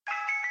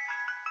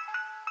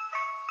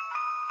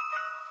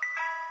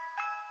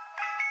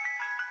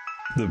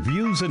The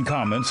views and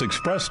comments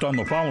expressed on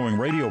the following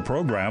radio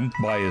program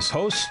by its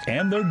hosts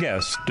and their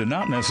guests do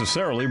not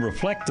necessarily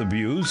reflect the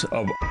views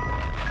of...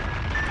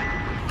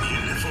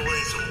 Beautiful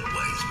as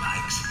always,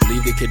 Max.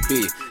 Leave it could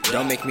be.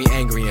 Don't make me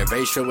angry and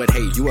racial with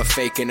hate. You a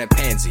fake and a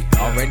pansy.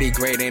 Already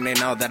great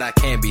ain't all that I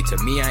can be. To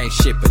me, I ain't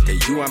shit, but to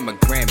you, I'm a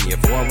Grammy.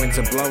 If war winds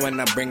are blowing,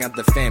 I bring out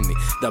the family.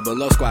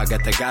 Double O squad,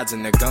 got the gods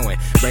and they're going.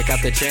 Break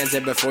out the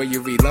transit before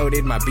you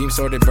reloaded. My beam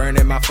sorted,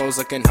 burning, my foes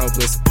looking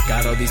hopeless.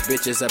 Got all these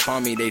bitches up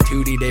on me. They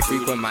tootie, they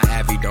frequent my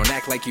Avi. Don't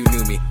act like you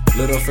knew me.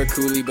 Little for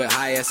coolie, but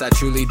highest, I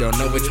truly don't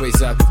know which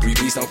way's up.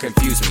 Please don't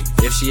confuse me.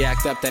 If she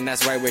act up, then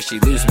that's right where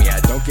she lose me. I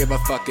don't give a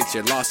fuck, it's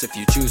your loss if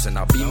you choose. And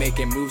I'll be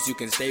making moves, you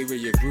can stay where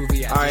you're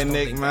groovy. Alright,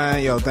 Nick,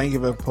 man. Yo, thank you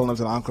for pulling up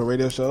to the Encore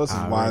Radio Show. This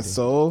is Wise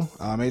Soul.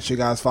 Make sure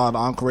you guys follow the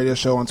Encore Radio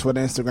Show on Twitter,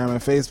 Instagram,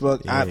 and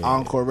Facebook at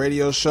Encore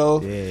Radio Show.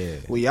 Yeah.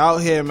 We out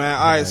here, man.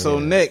 Alright, so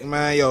Nick,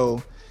 man,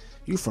 yo,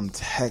 you from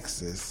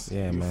Texas.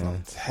 Yeah, you man.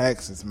 From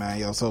Texas, man.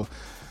 Yo, so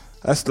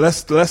let's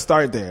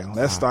start there.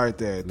 Let's start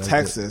there.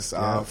 Texas,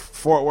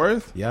 Fort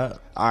Worth. Yeah.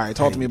 All right,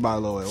 talk to me about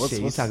it a little bit. What's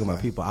you talking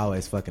about? People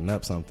always fucking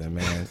up something,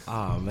 man.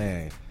 Oh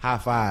man, high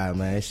five,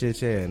 man.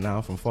 Shit, yeah. Now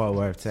I'm from Fort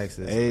Worth,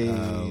 Texas.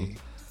 Hey.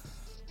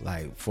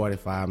 Like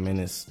 45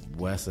 minutes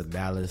west of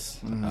Dallas.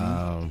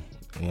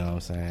 Mm-hmm. You know what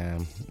I'm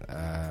saying?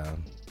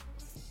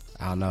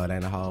 I don't know. It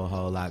ain't a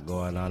whole lot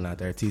going on out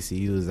there.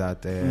 TCU's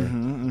out there,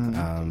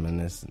 and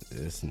it's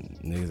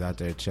niggas out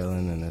there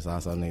chilling, and there's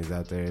also niggas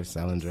out there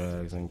selling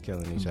drugs and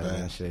killing each other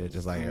and shit,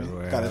 just like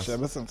everywhere. Got that else. shit.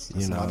 Listen,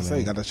 You know what I say,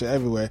 mean? got that shit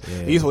everywhere.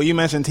 Yeah. When you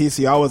mentioned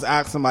TCU, I always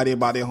ask somebody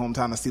about their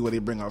hometown to see what they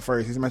bring up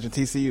first. He's mentioned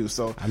TCU,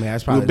 so I mean,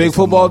 that's you probably a big just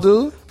the football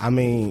most- dude. I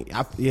mean,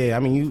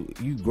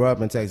 you grew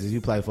up in Texas,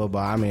 you play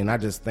football. I mean, I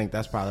just think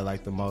that's probably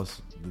like the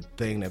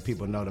thing that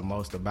people know the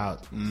most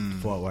about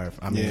Fort Worth.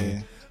 I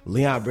mean,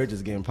 Leon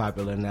Bridges getting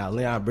popular now.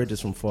 Leon Bridges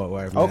from Fort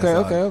Worth. Man.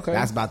 Okay.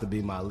 That's about to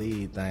be my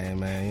lead thing,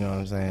 man. You know what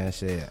I'm saying?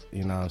 Shit.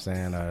 You know what I'm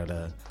saying?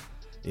 Or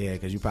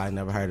because you probably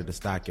never heard of the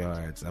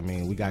stockyards. I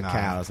mean, we got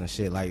cows and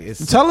shit. Like,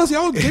 it's Tell us,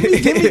 yo, give me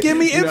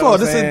You know info.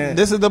 what I'm saying?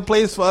 This is the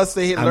place for us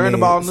to learn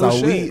about new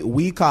shit.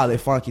 We call it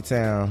Funky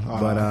Town,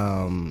 but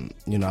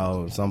you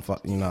know,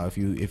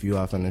 if you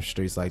off in the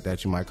streets like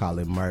that, you might call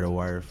it Murder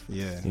Worth.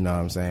 Yeah. You know what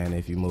I'm saying?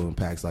 If you moving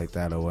packs like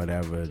that or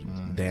whatever,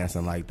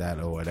 dancing like that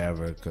or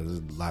whatever, because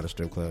there's a lot of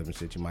strip clubs and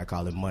shit, you might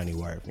call it Money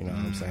Worth. You know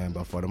what I'm saying?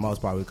 But for the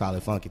most part, we call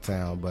it Funky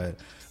Town. But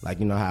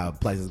like, you know how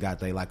places got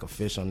they like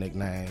official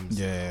nicknames.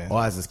 Yeah.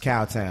 Or as it's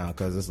Cow Town,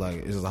 because it's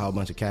just a whole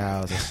bunch of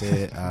cows and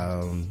shit.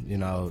 You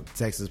know,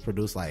 Texas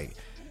produced like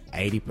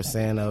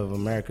 80% of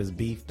America's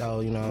beef, though.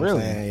 You know what I'm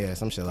saying? Yeah,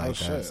 some shit like that.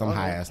 Shit. Some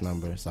high ass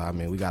number. So I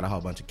mean, we got a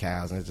whole bunch of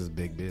cows, and it's just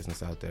big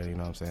business out there. You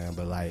know what I'm saying?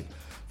 But like,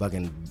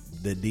 fucking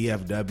the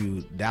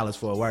DFW, Dallas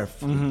Fort Worth,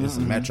 it's a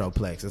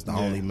metroplex. It's the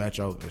only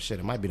metro. Shit,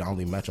 it might be the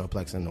only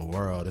metroplex in the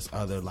world. It's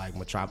other like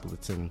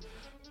metropolitan.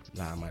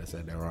 Nah, I might have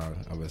said that wrong.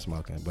 I've been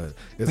smoking, but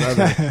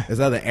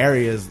there's other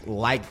areas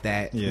like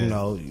that. Yeah. You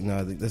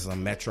know, this is a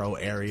metro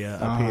area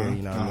up here.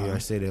 You know, New York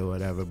City or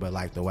whatever. But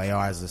like the way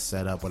ours is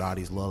set up with all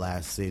these little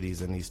ass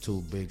cities and these two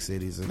big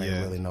cities, and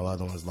there really no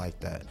other ones like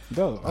that.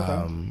 Dope.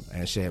 Okay.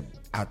 And shit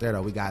out there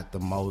though, we got the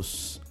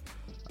most.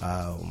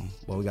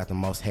 We got the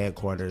most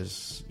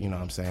headquarters, you know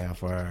what I'm saying,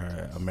 for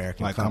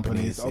American Like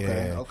companies.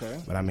 Okay.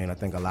 But I mean, I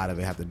think a lot of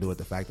it have to do with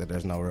the fact that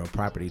there's no real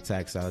property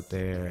tax out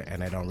there,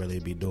 and they don't really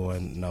be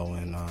doing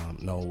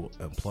no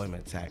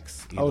employment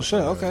tax either. Oh, shit,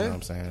 okay. You know what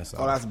I'm saying?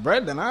 So, That's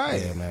bread then, all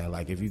right. yeah, man.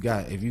 Like, if you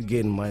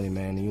getting money,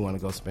 man, and you want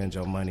to go spend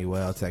your money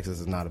well, Texas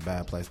is not a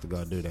bad place to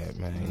go do that,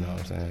 man. You know what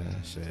I'm saying?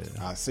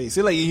 Shit. I see.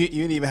 See, like, you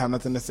didn't even have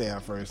nothing to say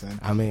at first, then.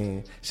 I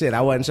mean, shit,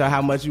 I wasn't sure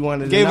how much you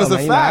wanted to Gave know. us the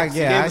man. facts.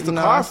 You know, Gave us the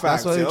car facts,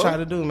 That's what we yo. try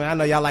to do, man. I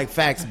know y'all like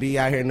facts, B,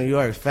 out here in New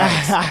York.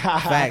 Facts.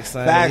 Facts,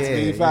 son. Facts, yeah,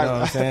 B, you facts. know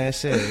what I'm saying?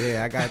 Shit,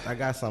 yeah, I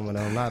got some of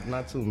them.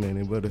 Not too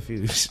many, but a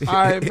few. Shit. All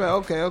right,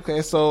 but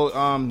okay. So,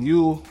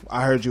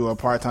 I heard you were a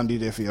part-time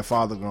DJ for your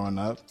father growing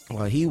up.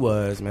 Well, he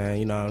was, man.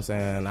 You know what I'm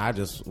saying? I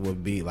just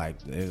would be like,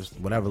 it was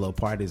whatever little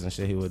parties and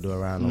shit he would do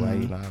around the way,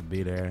 you know, I'd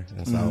be there.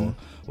 And so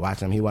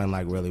watching him, he wasn't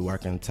like really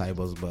working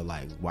tables, but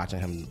like watching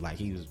him, like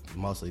he was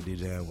mostly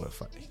DJing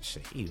with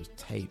shit. He was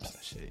tapes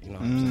and shit. You know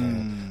what I'm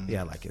saying?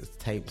 Yeah, like his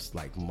tapes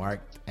like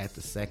marked at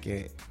the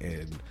second,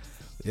 and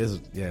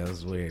it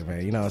was weird,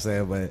 man. You know what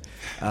I'm saying?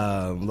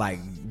 But like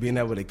being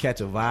able to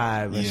catch a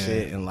vibe and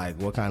shit, and like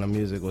what kind of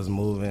music was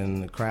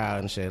moving the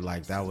crowd and shit,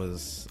 like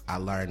I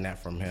learned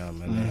that from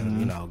him. And then,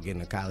 you know,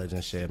 getting to college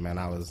and shit, man,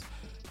 I was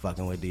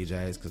fucking with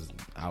DJs because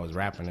I was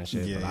rapping and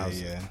shit, but I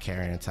was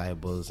carrying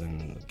tables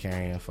and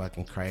carrying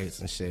fucking crates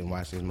and shit and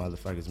watching these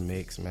motherfuckers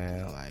mix,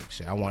 man. Like,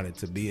 shit, I wanted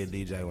to be a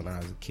DJ when I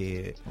was a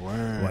kid.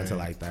 Word. Went to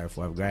like 3rd,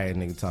 4th grade,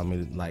 nigga told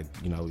me, like,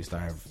 you know, we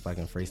started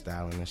fucking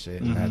freestyling and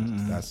shit,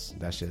 and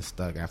that shit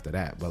stuck after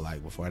that. But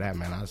like before that,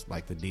 man, I was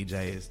like, the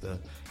DJ is the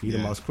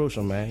most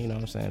crucial, man. You know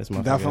what I'm saying? This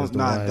motherfucker is the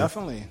one,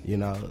 definitely. You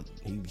know,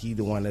 he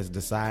the one that's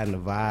deciding the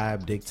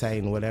vibe,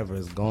 dictating whatever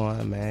is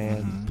going,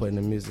 man, putting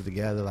the music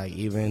together, like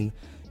even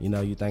you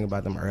know, you think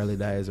about them early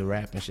days of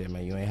rap and shit,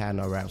 man. You ain't had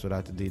no raps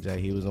without the DJ.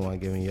 He was the one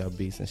giving you your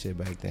beats and shit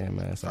back then,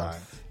 man. So,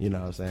 you know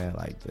what I'm saying?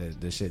 Like,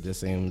 the shit just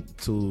seemed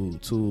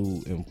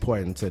too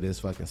important to this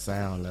fucking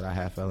sound that I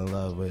had fell in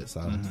love with.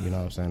 So, you know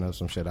what I'm saying? That was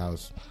some shit I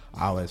was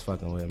always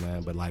fucking with,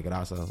 man. But, like, it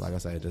also, like I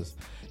said, just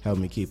helped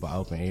me keep an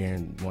open ear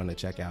and want to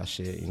check out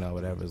shit, you know,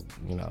 whatever's,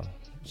 you know,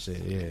 shit,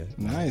 yeah.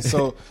 Nice.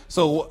 So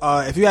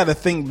if you had to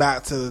think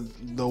back to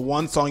the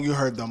one song you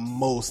heard the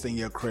most in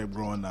your crib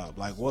growing up,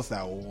 like, what's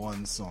that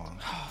one song?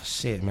 Oh,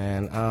 shit,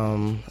 man.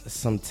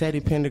 Some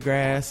Teddy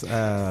Pendergrass,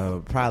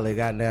 probably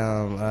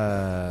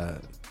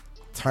goddamn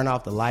Turn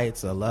Off the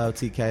Lights or Love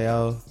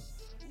TKO.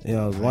 You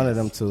know, it was one of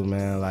them two,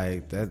 man.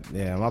 Like that,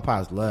 yeah. My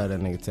pops loved that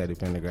nigga Teddy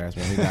Pendergrass,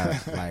 man. He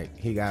got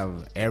he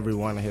got every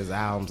one of his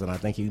albums, and I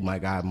think he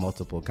might got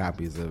multiple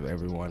copies of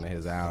every one of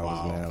his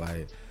albums, man.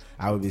 Like,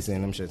 I would be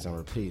seeing them shits on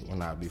repeat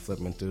when I'd be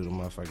flipping through the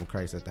motherfucking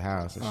crates at the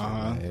house and shit,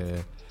 man.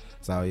 Yeah.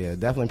 So yeah,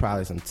 definitely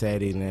probably some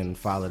Teddy, and then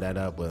follow that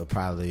up with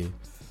probably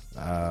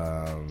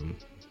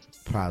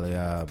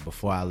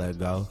Before I Let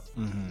Go.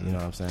 You know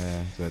what I'm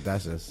saying? But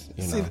that's just,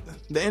 you know.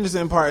 The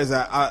interesting part is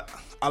that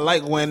I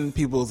like when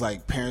people's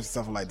like parents and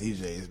stuff are like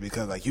DJs,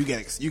 because like you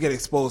get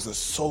exposed to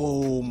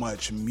so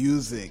much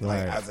music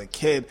like as a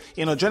kid.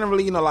 You know,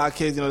 generally, you know, a lot of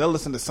kids, you know, they'll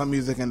listen to some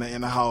music in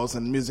the house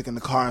and music in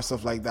the car and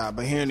stuff like that.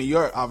 But here in New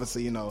York,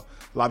 obviously, you know,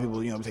 a lot of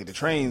people, you know, take the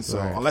train. So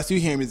unless you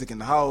hear music in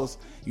the house,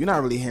 you're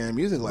not really hearing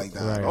music like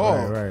that at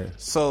all.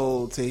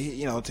 So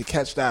to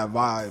catch that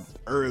vibe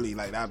early,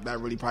 like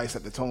that really probably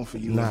set the tone for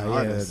you as an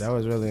artist. That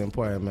was really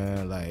important,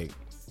 man. Like,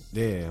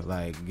 yeah,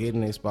 like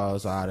getting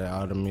exposed to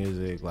all the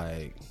music,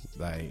 like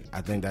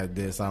I think that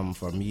did something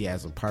for me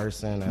as a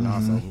person and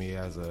also me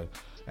as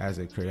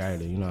a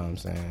creator, you know what I'm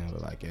saying?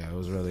 But like, yeah, it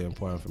was really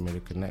important for me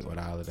to connect with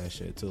all of that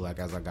shit too. Like,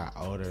 as I got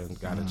older and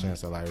got a chance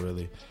to like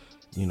really,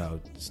 you know,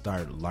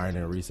 start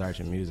learning,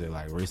 researching music,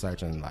 like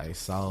researching like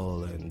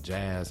soul and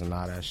jazz and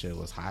all that shit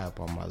was high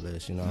up on my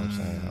list, you know what I'm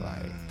saying?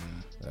 Like,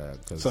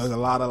 so there's a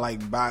lot of like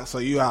so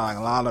you have like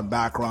a lot of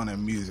background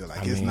in music,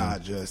 like it's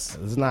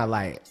not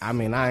like, I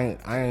mean, I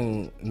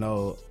ain't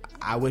no,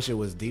 I wish it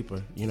was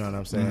deeper, you know what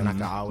I'm saying? I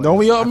could always,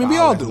 we all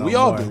do. You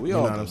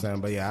know what I'm saying?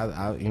 But yeah,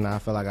 I you know, I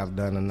feel like I've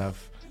done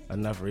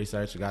enough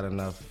research, got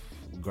enough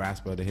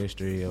grasp of the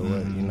history of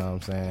what, you know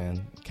what I'm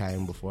saying,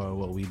 came before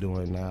what we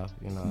doing now,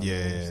 you know what I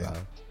mean? So,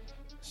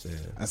 shit.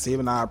 And see,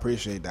 even I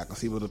appreciate that,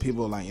 because the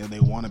people like, you know, they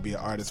want to be an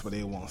artist, but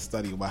they won't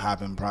study what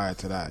happened prior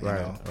to that, you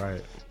know?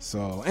 Right.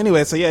 So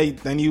anyway,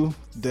 then you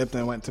dipped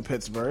and went to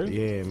Pittsburgh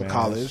for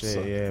college.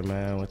 Shit, yeah,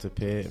 man, went to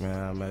Pitt,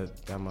 man. I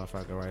met that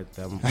motherfucker right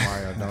there,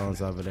 Mario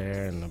Dones over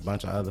there, and a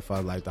bunch of other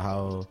folks, like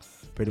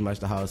pretty much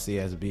the whole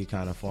CSB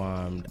kind of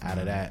formed out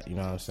of that, you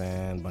know what I'm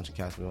saying? A bunch of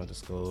cats we went to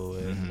school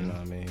with, you know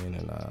what I mean?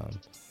 And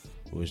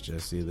was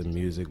just either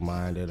music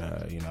minded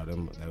or, you know,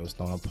 they was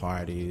throwing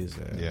parties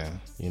and,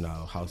 you know,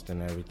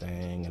 hosting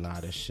everything and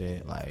all this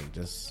shit. Like,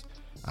 just,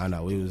 I don't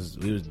know, we was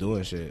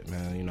doing shit,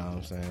 man, you know what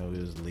I'm saying? We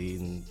was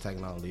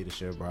taking on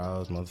leadership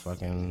roles,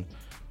 motherfucking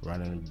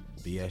running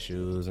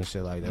BSUs and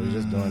shit like that. We was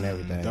just doing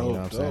everything, you know what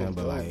I'm saying?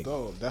 But like,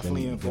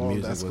 definitely the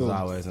music was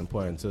always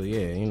important too,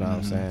 you know what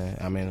I'm saying?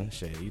 I mean,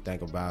 shit, I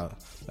think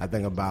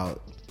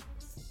about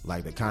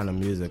like the kind of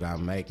music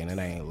I'm making, it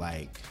ain't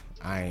like,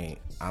 I'm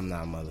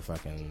not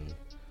motherfucking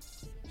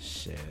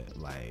shit,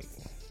 like,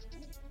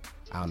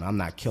 I don't know, I'm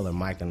not Killer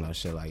Mike and no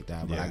shit like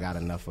that, but I got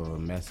enough of a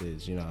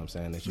message, you know what I'm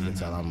saying, that you can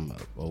tell I'm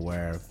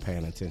aware of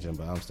paying attention,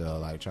 but I'm still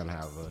like trying to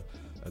have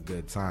a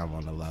good time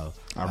on the low.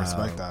 I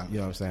respect that. You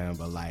know what I'm saying?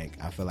 But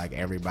like, I feel like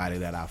everybody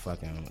that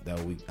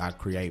I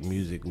create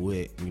music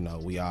with, you know,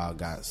 we all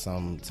got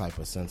some type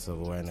of sense of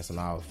awareness, and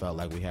I all felt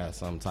like we had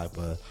some type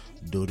of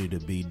duty to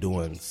be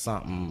doing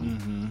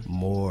something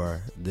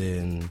more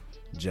than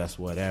just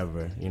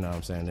whatever, you know what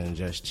I'm saying, than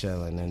just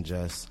chilling and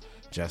just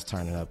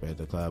turning up at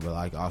the club, but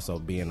like also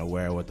being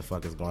aware of what the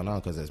fuck is going on,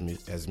 because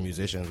as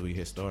musicians, we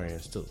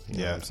historians too, you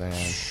know what I'm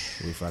saying?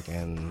 We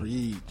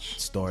fucking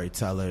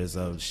storytellers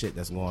of shit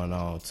that's going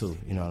on too,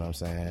 you know what I'm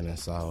saying? And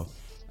so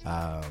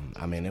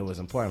I mean, it was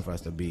important for us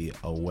to be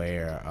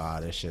aware of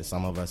all this shit.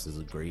 Some of us is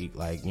Greek,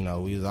 like, you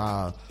know, we was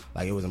all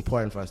like, it was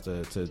important for us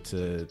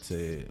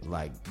to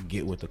like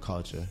get with the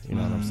culture, you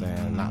know what I'm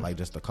saying? Not like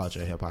just the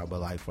culture of hip hop, but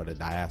like for the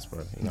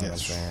diaspora, you know what I'm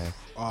saying?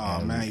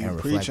 Oh man, you're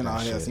preaching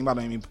out here. So you about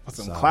to make me put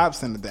some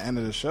claps in at the end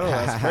of the show.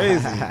 That's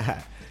crazy.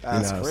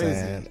 That's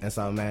crazy. And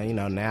so, man, you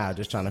know, now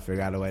just trying to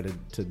figure out a way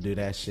to do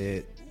that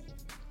shit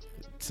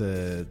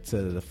to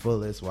the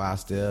fullest while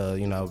still,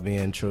 you know,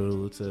 being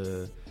true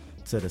to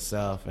the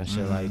self and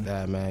shit like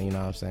that, man, you know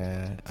what I'm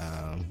saying?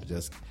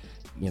 Just,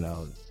 you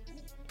know,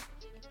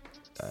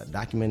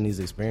 documenting these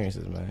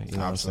experiences, man. You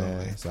know Absolutely.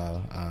 What I'm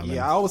saying? So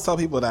I always tell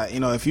people that, you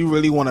know, if you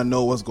really want to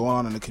know what's going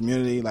on in the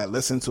community, like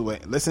listen to an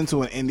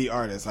indie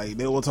artist. Like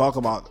they will talk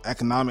about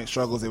economic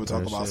struggles, they will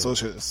talk about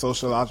social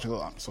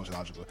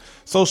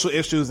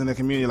issues in the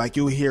community. Like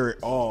you hear it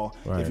all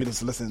if you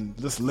just listen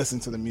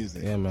to the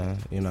music. Yeah, man.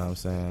 You know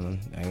what I'm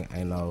saying?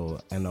 Ain't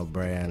no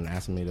brand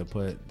asking me to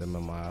put them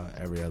in my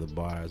every other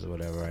bars or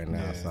whatever right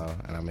now. Yeah. So,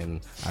 and I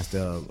mean, I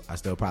still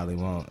probably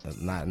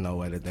won't, not know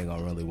way that they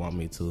gonna really want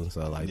me to.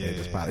 So like they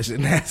just probably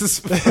shouldn't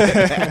ask.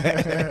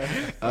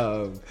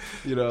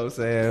 You know what I'm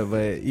saying?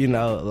 But you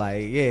know,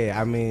 like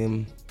I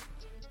mean,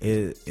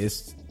 it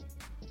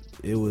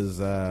was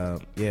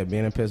being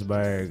in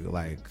Pittsburgh,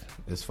 like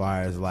as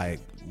far as like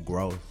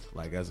growth,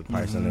 like as a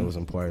person, it was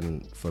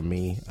important for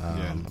me.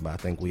 But I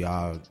think we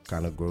all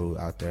kind of grew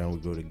out there and we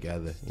grew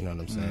together. You know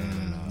what I'm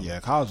saying?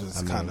 And, college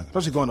is kind of,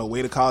 especially going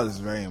away to college is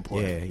very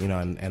important. Yeah, you know,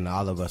 and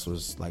all of us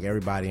was like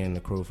everybody in the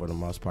crew for the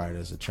most part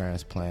is a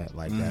transplant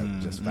like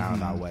that. Just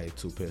found our way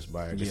to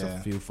Pittsburgh. There's a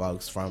few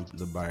folks from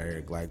the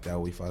Burgh like that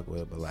we fuck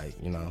with, but like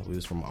you know we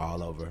was from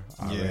all over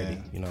already.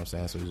 Yeah. You know what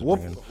I'm saying? So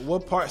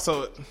what part?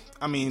 So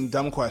I mean,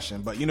 dumb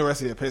question, but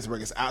University of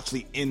Pittsburgh is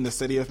actually in the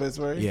city of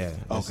Pittsburgh. Yeah,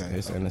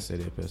 it's in the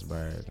city of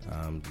Pittsburgh.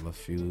 A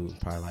few,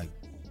 probably like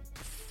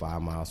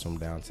 5 miles from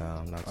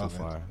downtown, not too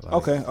far. Like,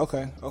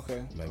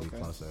 okay. Maybe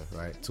closer,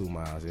 right? 2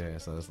 miles, yeah.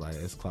 So it's like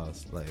it's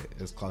close, like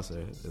it's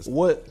closer.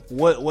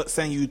 What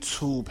sent you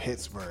to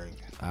Pittsburgh?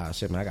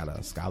 Shit, man, I got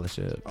a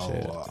scholarship. You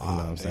know what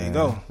I'm saying?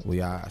 There you go.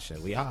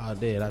 We all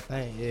did, I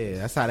think. Yeah,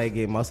 that's how they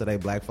get most of their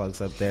black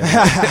folks up there.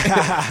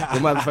 The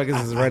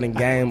motherfuckers is running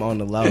game on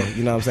the low.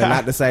 You know what I'm saying?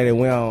 Not to say that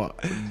we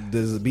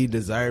don't be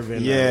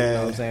deserving. You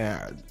know what I'm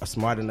saying?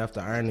 Smart enough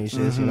to earn these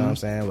shits. You know what I'm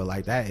saying? But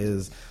like that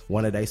is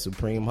one of their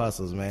supreme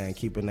hustles, man.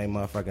 Keeping their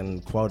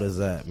motherfucking quotas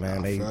up,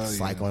 man. They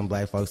cycling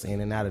black folks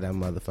in and out of that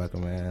motherfucker,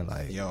 man.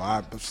 Like,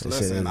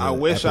 listen. I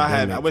wish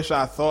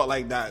I thought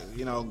like that.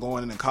 You know,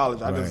 going into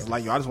college, I just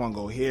want to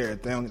go here.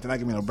 They're not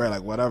giving me no bread,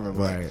 like whatever.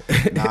 But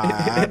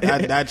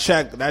that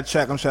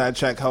check, I'm sure that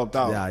check helped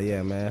out.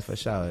 Yeah, man, for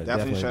sure.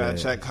 Definitely sure that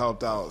check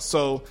helped out.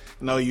 So,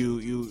 you know,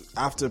 you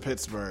after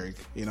Pittsburgh,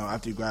 you know,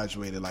 after you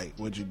graduated, like,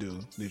 what'd you do?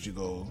 Did you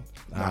go?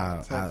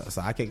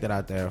 So I kicked it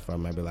out there for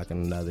maybe like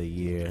another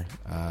year,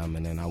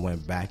 and then I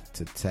went back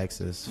to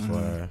Texas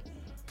for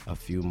a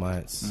few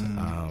months.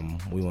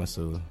 We went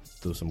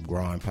through some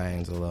growing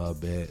pains a little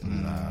bit,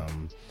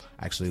 and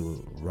actually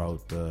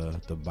wrote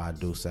the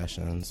Badu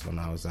sessions when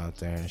I was out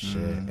there and shit,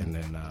 and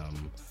then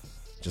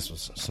just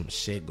was some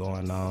shit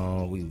going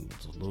on. We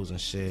was losing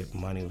shit.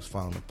 Money was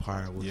falling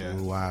apart. We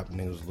grew up.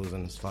 Niggas was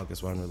losing his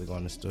focus. Wasn't really going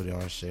to the studio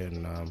and shit.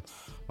 And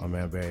my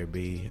man Barry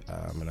B,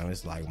 and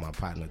it's like my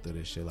partner through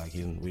this shit. Like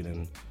we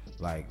didn't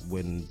like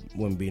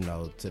wouldn't be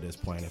no to this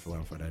point if it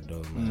weren't for that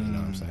dude, man. You know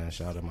what I'm saying?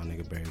 Shout out to my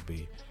nigga Barry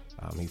B.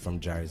 He from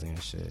Jersey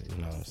and shit,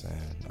 you know what I'm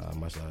saying?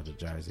 Much love to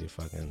Jersey,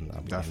 fucking,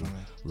 I'm getting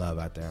love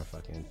out there,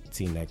 fucking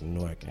T-Neck,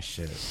 Newark and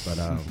shit. But,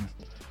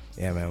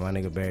 yeah, man, my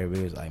nigga Barry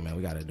B was like, man,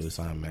 we gotta do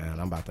something, man.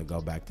 I'm about to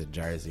go back to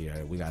Jersey,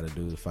 or we gotta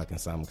do fucking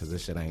something, because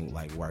this shit ain't,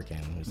 like, working.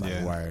 It's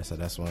like, word. So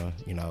that's when,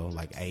 you know,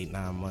 like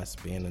 8-9 months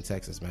being in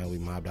Texas, man, we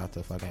mobbed out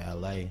to fucking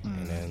L.A.,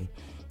 and then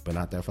been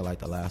out there for, like,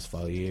 the last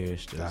 4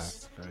 years,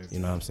 just, you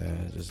know what I'm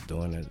saying, just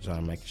doing it,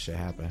 trying to make shit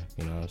happen,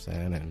 you know what I'm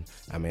saying? And,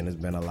 I mean, it's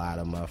been a lot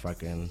of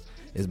motherfucking...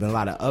 It's been a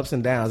lot of ups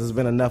and downs. There's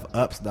been enough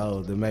ups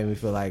though that made me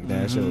feel like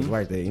that shit was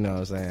worth it. You know what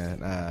I'm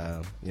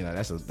saying? You know,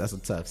 that's a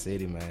tough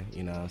city, man.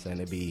 You know what I'm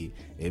saying? It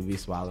be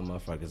swallowing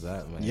motherfuckers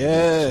up, man.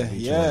 Definitely.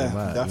 You know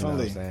what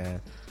I'm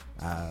saying?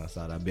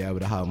 So to be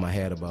able to hold my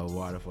head above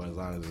water for as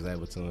long as I was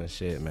able to and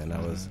shit, man,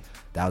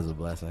 that was a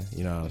blessing.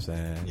 You know what I'm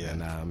saying? Yeah.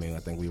 And I mean, I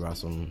think we wrote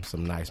some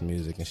nice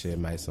music and shit,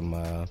 made some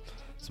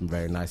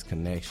very nice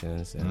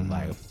connections, and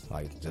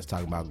like just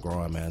talking about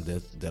growing, man.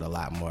 Did a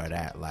lot more of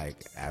that,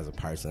 like as a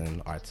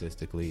person,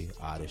 artistically,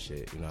 all this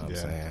shit. You know what I'm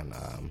saying?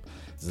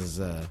 This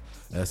is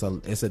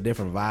it's a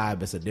different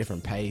vibe, it's a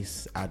different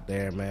pace out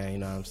there, man. You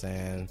know what I'm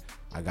saying?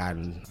 I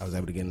was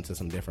able to get into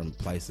some different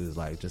places,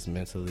 like just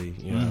mentally.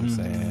 You know what I'm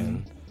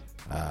saying?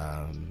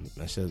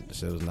 That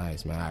shit was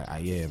nice, man.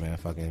 Man,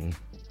 fucking.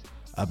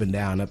 Up and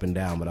down,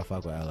 but I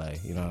fuck with LA.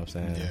 You know what I'm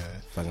saying? Yeah.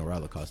 Fucking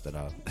roller coaster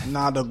though.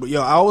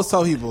 I always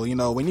tell people, you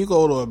know, when you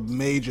go to a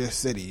major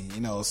city,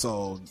 you know,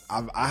 so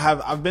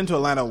I've been to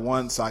Atlanta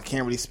once, so I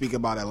can't really speak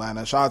about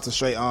Atlanta. Shout out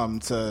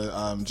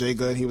to Jay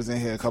Good. He was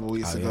in here a couple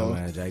weeks ago. Yeah,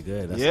 man, Jay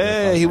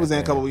Good. He was in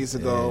a couple weeks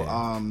ago.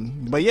 Yeah.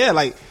 But yeah,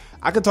 like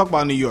I could talk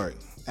about New York,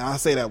 and I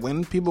say that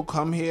when people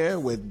come here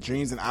with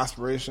dreams and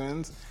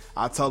aspirations,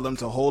 I tell them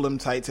to hold them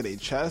tight to their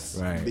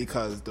chest,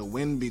 because the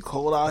wind be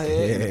cold out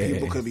here, and the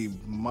people could be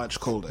much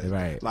colder.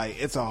 Right. Like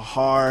it's a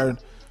hard,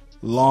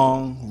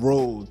 long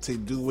road to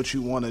do what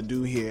you want to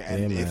do here,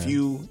 and if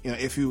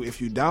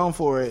you down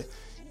for it,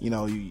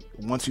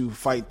 once you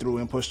fight through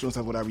and push through and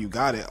stuff, whatever, you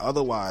got it.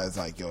 Otherwise,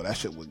 like, yo, that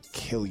shit would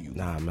kill you.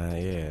 Nah,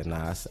 man, yeah.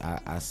 Nah,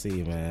 I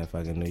see, man.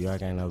 Fucking New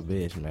York ain't no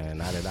bitch, man.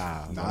 Not at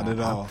all. Not at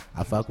all.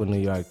 I fuck with New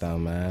York, though,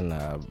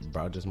 man.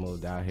 Bro just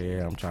moved out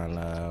here. I'm trying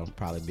to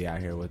probably be out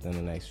here within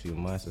the next few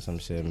months or some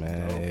shit,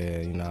 man. Oh.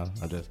 Yeah,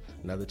 I'm just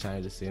another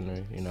change of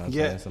scenery, you know what I'm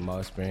saying? Some more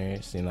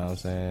experience, you know what I'm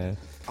saying?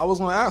 I was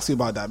going to ask you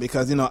about that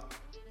because,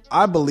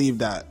 I believe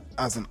that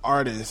as an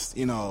artist,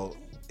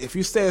 if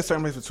you stay at a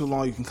certain place for too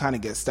long, you can kind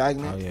of get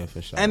stagnant. Oh, yeah,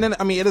 for sure. And then,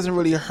 it doesn't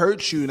really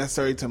hurt you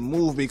necessarily to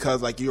move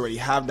because, like, you already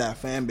have that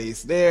fan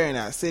base there in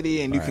that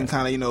city, and you can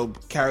kind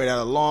of, carry that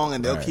along,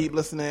 and they'll keep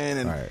listening.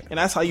 And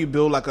that's how you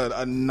build, like,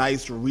 a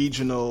nice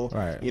regional,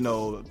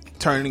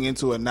 turning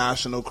into a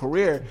national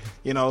career,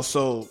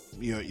 So,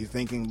 you're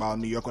thinking about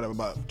New York, whatever,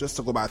 but just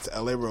to go back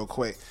to LA real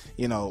quick,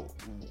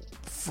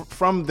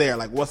 from there,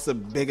 like, what's the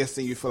biggest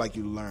thing you feel like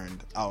you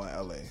learned out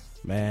in LA,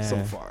 man, so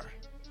far?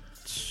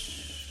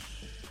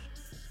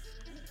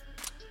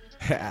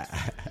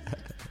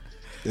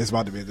 It's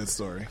about to be a good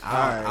story.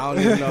 I don't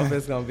even know if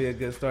it's gonna be a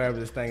good story. I'm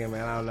just thinking,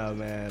 man. I don't know,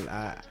 man.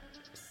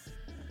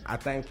 I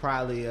think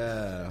probably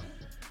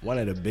one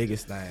of the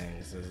biggest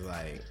things is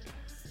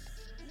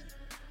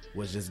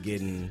was just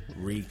getting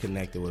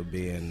reconnected with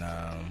being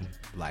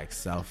like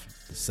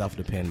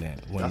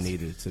self-dependent when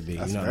needed to be. You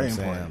know what I'm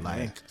saying?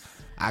 Like,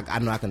 I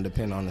know I can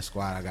depend on the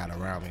squad I got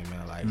around me,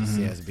 man. Like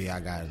CSB, I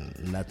got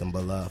nothing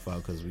but love for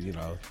because we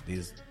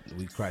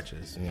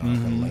crutches. I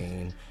can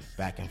lean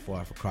back and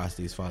forth across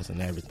these folks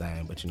and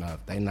everything. But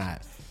if they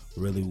not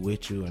really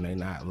with you and they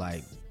not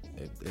like,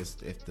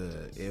 if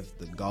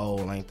the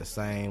goal ain't the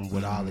same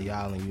with all of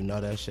y'all and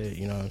that shit,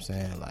 you know what I'm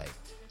saying? Like,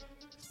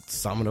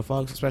 some of the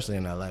folks, especially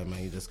in LA,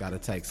 man, you just got to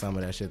take some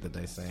of that shit that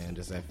they saying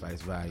just at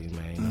face value,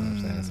 man. You know what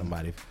I'm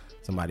saying?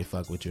 Somebody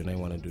fuck with you and they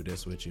want to do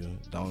this with you.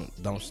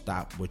 Don't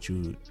stop what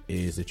you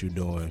that you're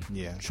doing.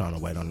 Yeah. Trying to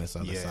wait on this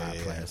other side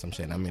play or some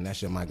shit. That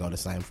shit might go the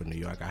same for New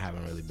York. I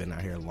haven't really been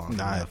out here long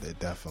enough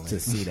to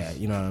see that.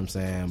 You know what I'm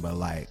saying? But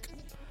like,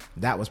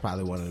 that was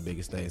probably one of the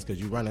biggest things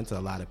because you run into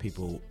a lot of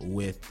people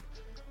with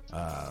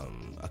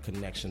a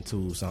connection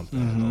to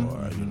something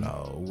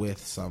or with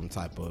some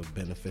type of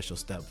beneficial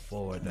step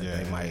forward that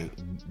they might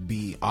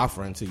be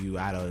offering to you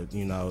out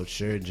of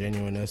sheer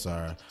genuineness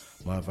or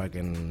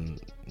motherfucking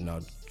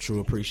true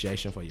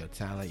appreciation for your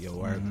talent, your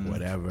work,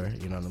 whatever,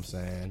 you know what I'm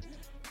saying?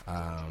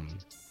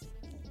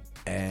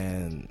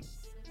 And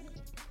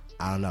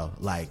I don't know,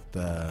 like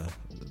the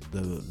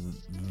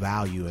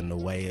value and the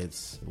way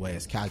it's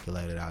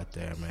calculated out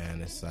there,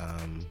 man, it's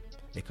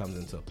it comes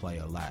into play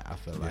a lot, I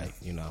feel like,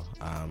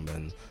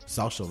 and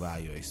social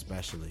value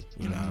especially,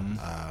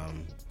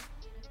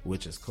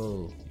 which is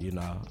cool,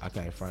 I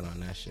can't front on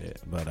that shit,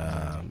 but,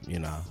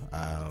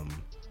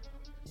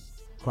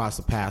 cross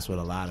the paths with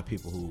a lot of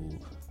people who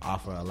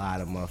offer a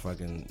lot of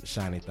motherfucking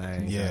shiny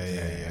things,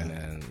 and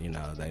then,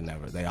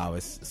 they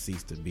always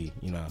cease to be,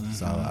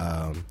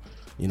 so,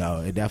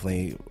 it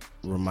definitely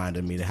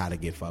reminded me how to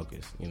get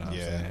focused, you know what I'm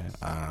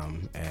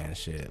saying, and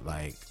shit,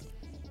 like,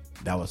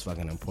 that was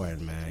fucking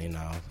important, man.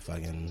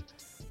 Fucking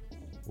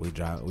we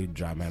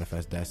dropped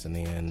Manifest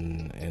Destiny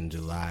in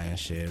July and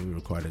shit. We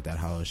recorded that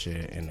whole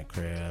shit in the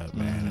crib,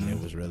 man, and it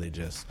was really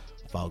just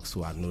folks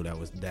who I knew that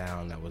was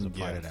down, that was a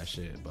part of that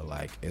shit. But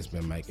like, it's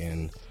been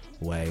making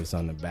waves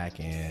on the back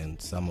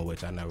end, some of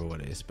which I never would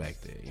have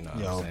expected. You know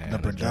what I'm saying? The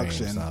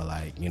production. So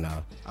like,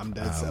 I'm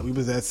dead. We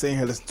was sitting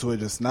here listening to it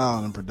just now,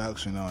 and the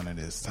production on it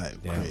is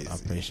type crazy. I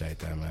appreciate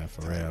that, man.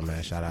 For real,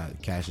 man. Shout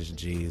out Cassius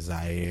G,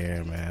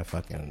 Zaire, man.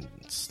 Fucking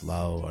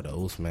Slow or the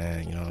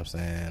Usman. You know what I'm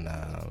saying?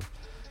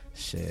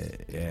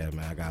 Shit, yeah,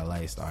 man. I got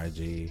laced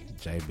RG,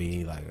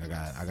 JB. Like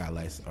I got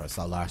laced or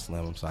Solar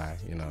Slim. I'm sorry.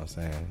 You know what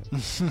I'm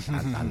saying?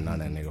 I know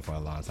that nigga for a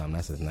long time.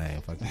 That's his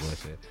name. Fucking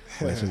bullshit.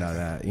 But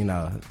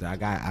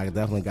I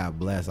definitely got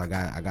blessed. I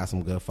got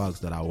some good folks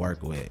that I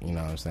work with. You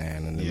know what I'm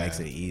saying? And it makes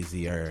it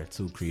easier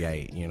to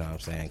create. You know what I'm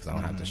saying? Because I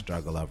don't have to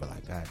struggle over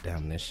like, God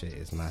damn, this shit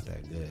is not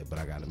that good. But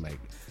I got to make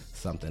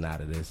something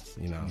out of this.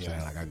 You know what I'm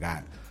saying? Like I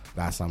got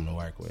something to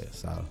work with,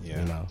 so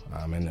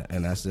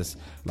and that's just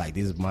like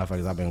these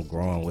motherfuckers I've been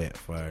growing with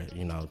for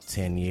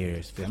 10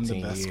 years,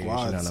 15 years. Squads, you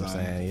know what I'm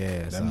saying?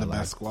 Yeah, them the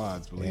best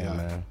squads, believe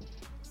man.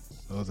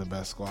 Those are the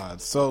best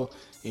squads. So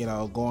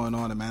going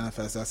on to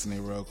Manifest Destiny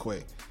real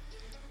quick.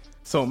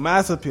 So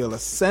Mass Appeal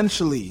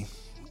essentially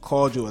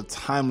called you a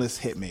timeless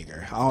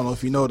hitmaker. I don't know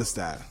if you noticed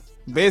that.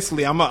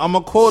 Basically, I'm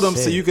gonna quote him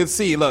so you can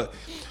see. Look,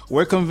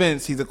 we're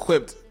convinced he's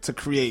equipped to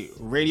create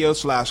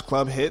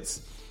radio/club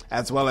hits,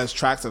 as well as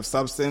tracks of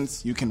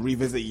substance you can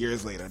revisit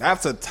years later.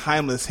 That's a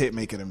timeless hit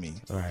maker to me.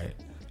 Right.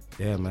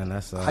 Yeah, man.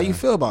 That's how you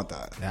feel about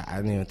that? I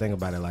didn't even think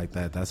about it like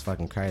that. That's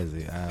fucking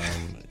crazy.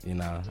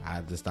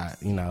 I just thought,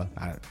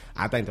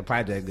 I think the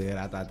project good.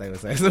 I thought they would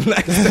say some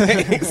nice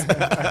things.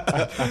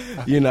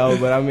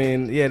 But I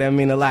mean, that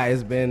mean a lot.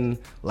 It's been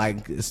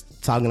like it's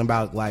talking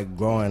about like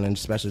growing and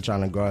especially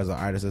trying to grow as an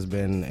artist has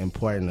been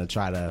important to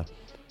try to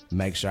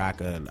make sure I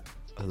could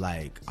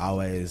like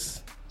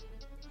always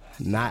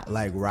not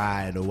like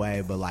ride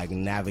away, but like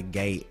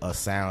navigate a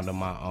sound of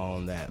my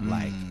own that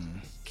like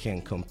can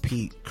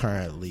compete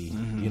currently,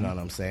 you know what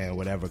I'm saying,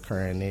 whatever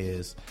current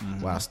is,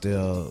 while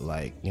still,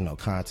 like, you know,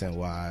 content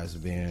wise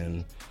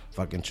being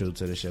fucking true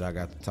to the shit I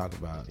got to talk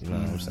about, you know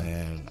what I'm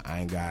saying. I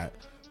ain't got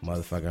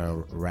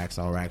motherfucking racks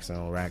on racks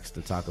on racks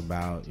to talk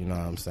about, you know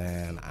what I'm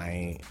saying. I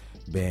ain't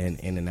been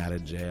in and out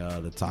of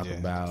jail to talk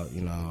about,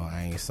 you know.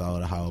 I ain't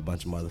sold a whole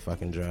bunch of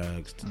motherfucking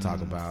drugs to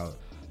talk about,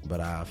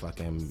 but I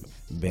fucking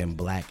been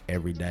black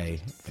every day.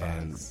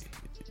 And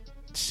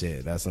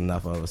shit, that's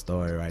enough of a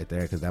story right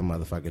there, because that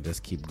motherfucker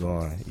just keep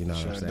going, you know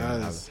what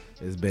I'm saying.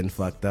 It's been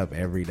fucked up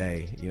every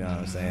day, you know what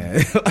I'm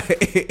saying.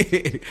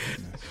 Like,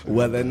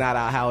 whether or not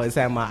I always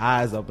had my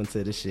eyes open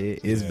to the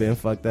shit, it's been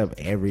fucked up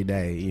every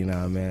day, you know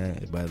what I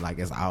mean. But like,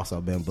 it's also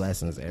been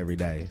blessings every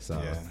day.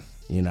 So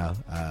you know,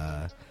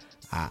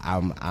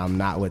 I'm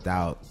not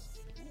without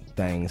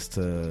things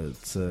to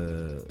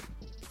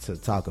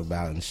talk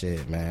about and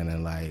shit, man.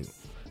 And like,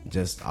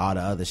 just all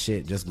the other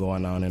shit just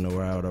going on in the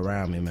world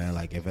around me, man.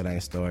 Like, if it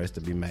ain't stories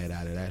to be made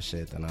out of that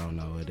shit, then I don't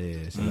know what it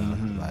is, you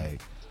know.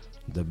 Like,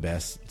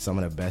 some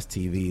of the best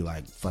TV,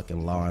 like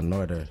fucking Law and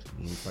Order,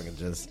 fucking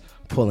just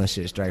pulling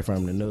shit straight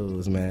from the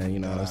news, man, you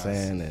know what I'm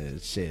saying.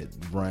 And shit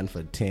run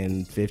for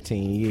 10,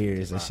 15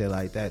 years and shit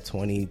like that,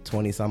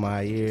 20 some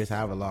odd years,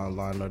 however long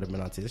Law and Order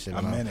been on TV. Shit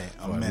a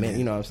minute,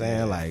 you know what I'm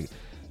saying. Like,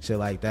 shit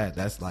like that,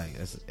 that's like,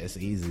 it's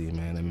easy,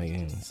 man, to make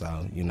it,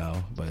 so, you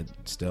know, but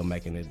still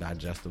making it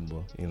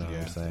digestible, you know what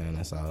I'm saying.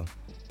 And so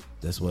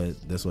this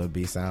what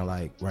B sound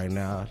like right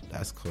now.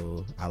 That's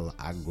cool.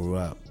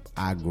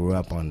 I grew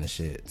up on the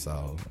shit,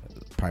 so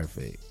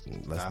perfect.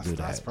 Let's do that.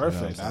 That's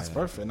perfect. You know that's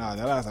perfect. No,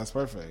 that's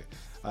perfect.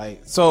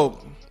 Like, so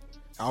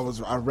I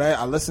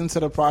listened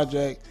to the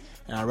project,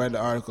 and I read the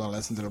article and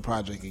listened to the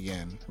project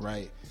again,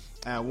 right?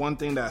 And one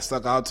thing that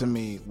stuck out to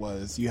me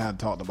was you had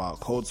talked about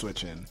code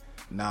switching.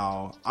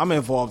 Now, I'm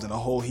involved in a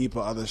whole heap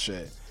of other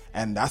shit,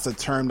 and that's a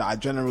term that I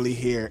generally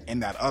hear in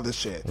that other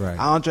shit. Right.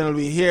 I don't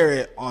generally hear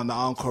it on the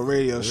Encore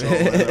Radio Show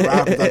or the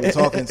rappers I be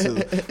talking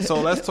to.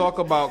 So let's talk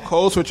about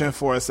code switching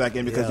for a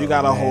second, because you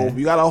got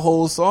a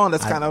whole song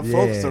that's kind of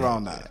focused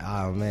around that.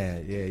 Oh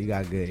man, yeah, you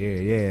got good ear.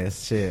 Yeah,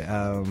 shit.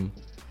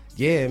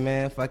 Yeah,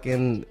 man,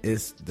 fucking,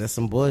 that's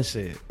some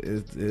bullshit.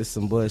 It's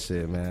some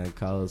bullshit, man.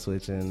 Code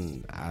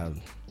switching.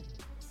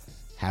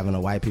 Having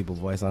a white people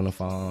voice on the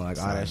phone, like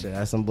all that shit,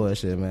 that's some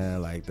bullshit,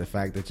 man. Like, the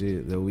fact that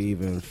we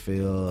even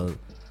feel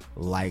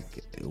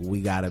like we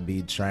gotta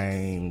be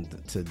trained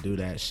to do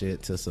that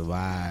shit to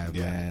survive,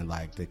 man.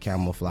 Like, the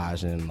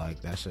camouflaging,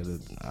 like, that shit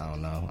is, I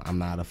don't know. I'm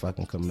not a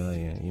fucking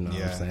chameleon, you know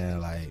what I'm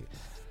saying? Like,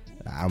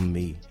 I'm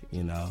me,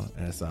 you know?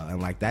 And so,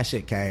 and like, that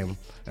shit came,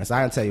 and so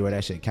I can tell you where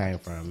that shit came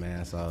from,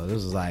 man. So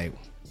this was like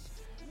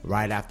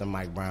right after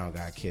Mike Brown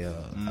got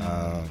killed.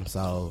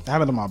 So it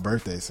happened on my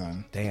birthday,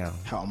 son. Damn.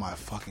 On my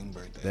fucking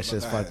birthday. That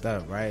shit's fucked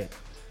up, right?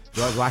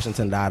 George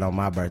Washington died on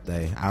my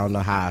birthday. I don't know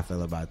how I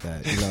feel about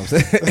that. You know what I'm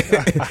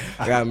saying?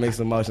 I got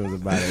mixed emotions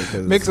about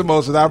it. Mixed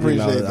emotions. I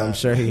appreciate that. I'm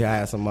sure he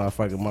had some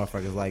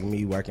motherfuckers like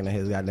me working in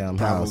his goddamn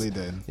house. Probably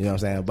did. You know what I'm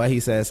saying? But he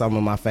said some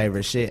of my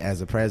favorite shit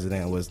as a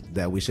president was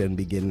that we shouldn't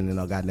be getting into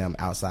no goddamn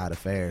outside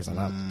affairs. And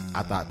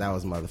I thought that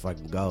was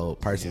motherfucking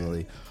gold,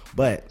 personally.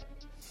 But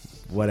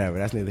whatever,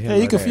 that's neither here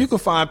nor there. You can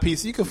find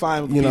peace. You can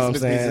find you know what I'm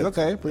saying?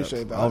 Okay,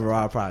 appreciate that.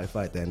 Overall, probably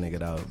fuck that nigga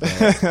though.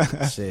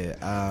 But shit.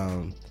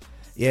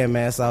 Yeah,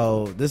 man.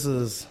 So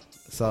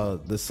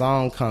the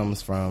song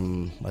comes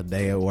from a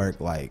day at work,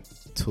 like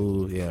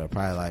probably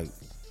like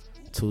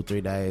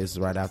 2-3 days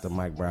right after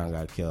Mike Brown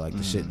got killed. Like,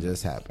 the shit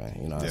just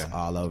happened. You know, it's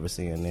all over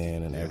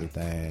CNN and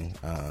everything.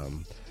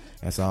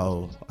 And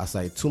so I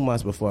say 2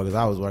 months before, because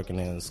I was working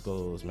in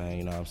schools, man.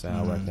 You know what I'm saying?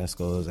 I worked in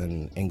schools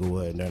in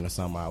Inglewood. During the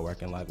summer, I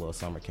work in like little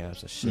summer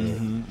camps and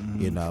shit.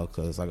 You know,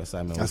 because like I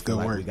said, man, we feel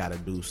like we got to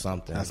do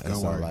something. That's and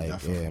good so work, like,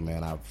 definitely. yeah,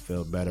 man, I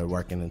feel better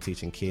working and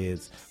teaching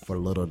kids for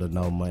little to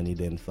no money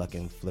than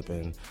fucking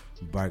flipping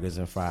burgers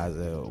and fries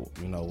at,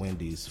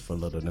 Wendy's for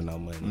little to no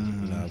money. You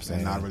know what I'm saying?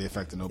 And not really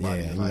affecting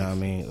nobody. Yeah, you know what I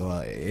mean?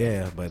 Well,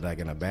 yeah, but like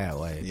in a bad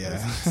way.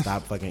 Yeah.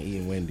 Stop fucking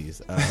eating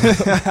Wendy's.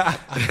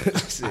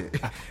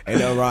 Shit. Ain't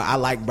no wrong. I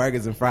like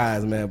burgers and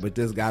fries, man, but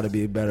this got to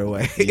be a better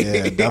way.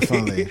 Yeah,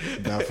 definitely.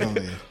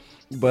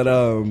 But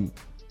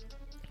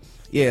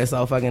yeah,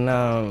 so fucking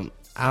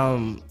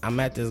I'm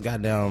at this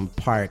goddamn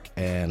park,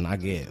 and I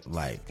get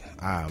like,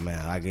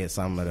 I get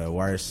some of the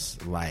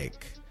worst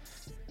like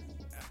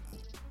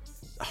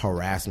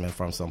harassment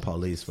from some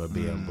police for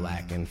being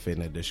black and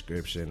fitting a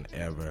description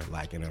ever,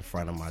 like in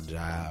front of my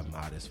job,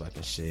 all this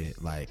fucking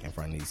shit, like in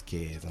front of these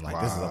kids. And like,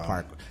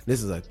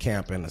 this is a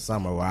camp in the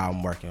summer where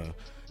I'm working.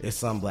 It's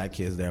some black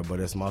kids there, but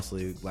it's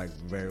mostly like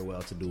very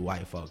well-to-do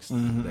white folks there.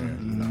 You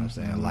know what I'm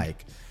saying?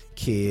 Like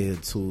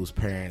kids whose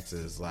parents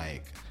is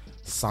like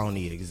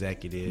Sony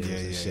executives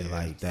and shit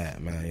like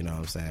that, man. You know what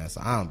I'm saying? So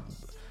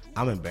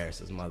I'm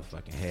embarrassed as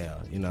motherfucking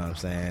hell. You know what I'm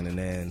saying? And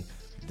then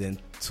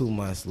 2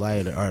 months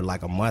later, or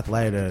like a month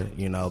later,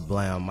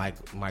 blam,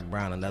 Mike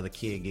Brown, another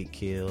kid get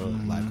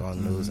killed, like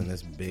on news and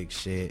this big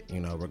shit,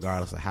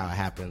 regardless of how it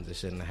happens, it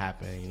shouldn't have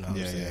happened, you know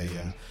what I'm saying?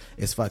 Yeah.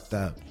 It's fucked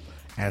up.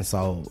 And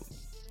so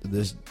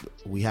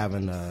we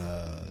having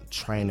a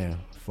training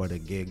for the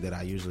gig that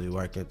I usually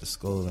work at the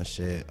school and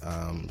shit,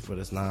 for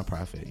this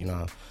nonprofit, you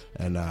know,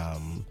 and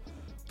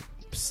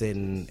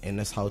sitting in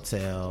this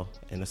hotel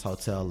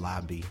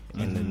lobby,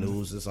 and the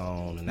news is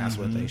on, and that's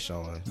what they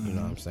showing, you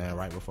know what I'm saying,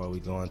 right before we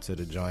go into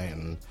the joint,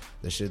 and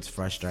the shit's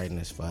frustrating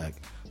as fuck.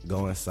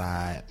 Go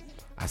inside,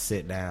 I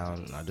sit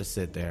down, I just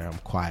sit there, I'm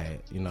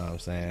quiet, you know what I'm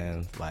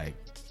saying, like,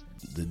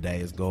 the day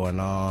is going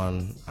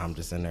on, I'm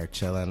just in there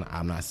chilling,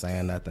 I'm not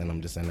saying nothing,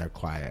 I'm just in there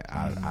quiet.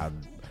 I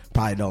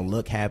probably don't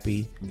look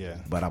happy,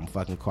 but I'm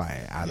fucking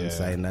quiet. I didn't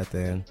say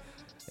nothing,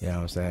 you know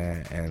what I'm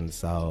saying, and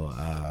so,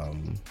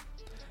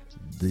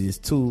 these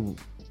two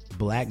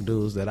black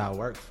dudes that I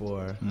work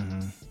for,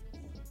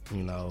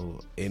 you know,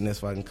 in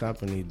this fucking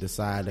company,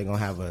 decide they're gonna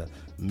have a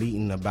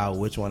meeting about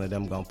which one of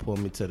them gonna pull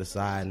me to the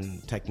side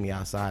and take me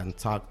outside and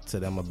talk to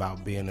them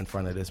about being in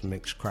front of this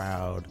mixed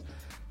crowd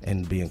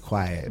and being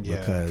quiet,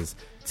 because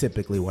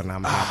typically when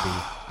I'm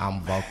happy,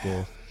 I'm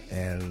vocal,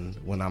 and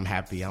when I'm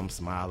happy, I'm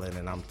smiling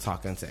and I'm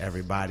talking to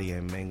everybody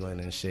and mingling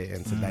and shit,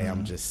 and today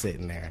I'm just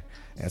sitting there,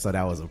 and so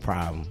that was a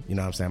problem, you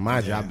know what I'm saying.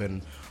 Mind you,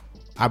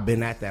 I've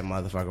been at that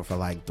motherfucker for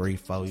like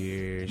 3-4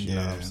 years. You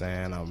know what I'm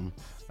saying? I'm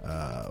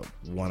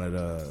one of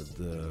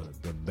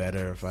the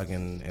better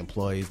fucking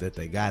employees that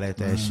they got at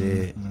that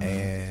shit,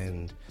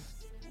 and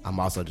I'm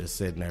also just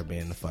sitting there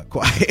being the fuck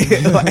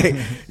quiet. Like,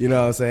 you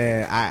know what I'm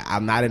saying?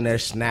 I'm not in there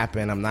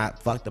snapping. I'm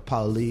not fuck the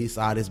police,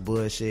 all this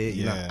bullshit.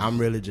 You know, I'm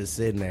really just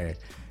sitting there,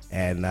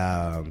 and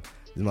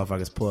these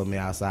motherfuckers pulled me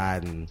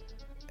outside and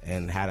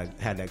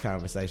had that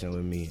conversation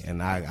with me,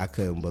 and I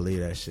couldn't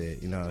believe that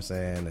shit. You know what I'm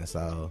saying? And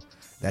so.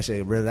 That's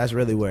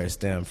really where it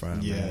stemmed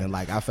from, man. And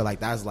like, I feel like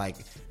that's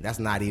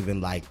not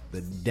even like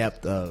the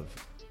depth of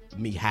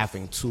me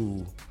having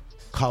to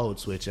code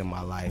switch in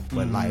my life,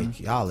 but like,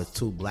 y'all are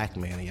two black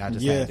men, and y'all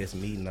just had this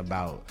meeting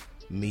about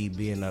me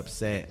being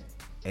upset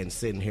and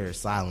sitting here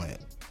silent.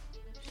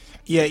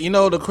 Yeah, you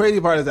know, the crazy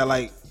part is that,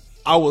 like,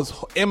 I was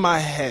in my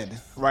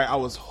head, right? I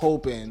was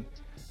hoping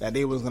that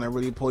they was gonna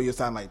really pull you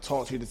aside and like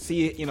talk to you to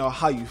see it, you know,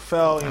 how you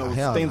felt, you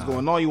know, things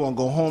going on. You want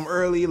to go home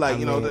early, like,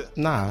 you know.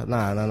 Nah.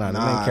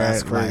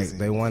 That's crazy. Like,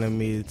 they wanted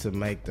me to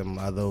make them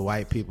other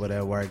white people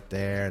that work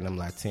there and them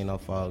Latino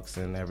folks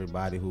and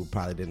everybody who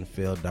probably didn't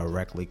feel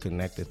directly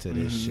connected to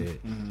this shit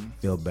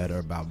feel better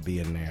about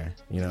being there.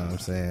 You know what I'm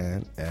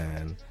saying?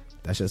 And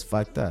that's just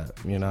fucked up.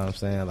 You know what I'm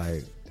saying?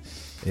 Like,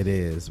 it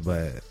is,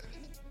 but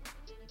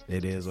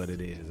it is what it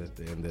is at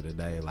the end of the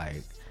day.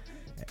 Like,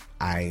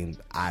 I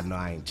know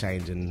I ain't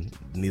changing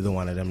neither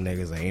one of them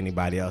niggas or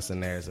anybody else in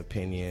there's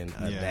opinion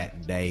of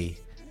that day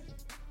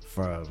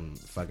from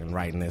fucking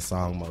writing this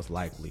song, most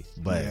likely.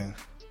 But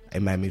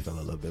it made me feel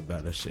a little bit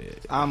better.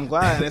 Shit. I'm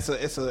glad. It's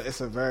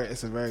a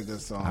very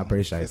good song. I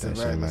appreciate that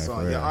shit, man.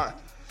 For real.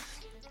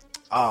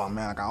 Oh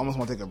man, like, I almost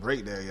want to take a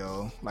break there,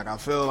 yo. Like, I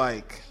feel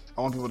like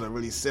I want people to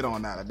really sit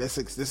on that. Like, this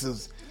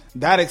is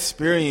that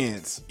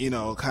experience, you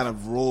know, kind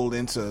of rolled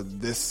into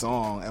this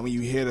song, and when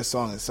you hear the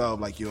song itself,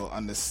 like, you'll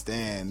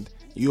understand.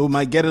 You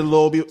might get it a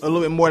little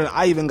bit more than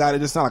I even got it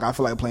just now. Like, I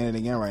feel like playing it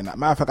again right now.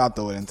 Matter of fact, I'll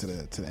throw it into the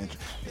intro.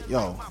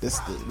 Yo,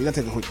 we're gonna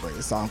take a quick break.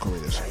 It's Encore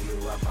Radio Show. I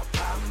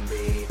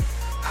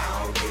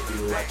don't give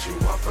you what you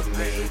want from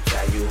me.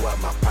 Tell you what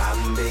my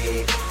problem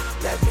be.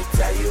 Let me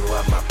tell you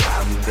what my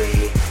problem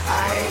be.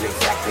 I ain't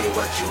exactly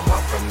what you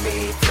want from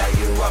me. Tell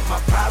you what my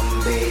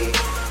problem be.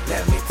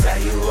 Let me tell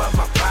you what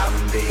my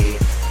problem be.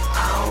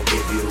 I don't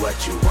give you what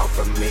you want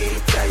from me.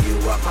 Tell you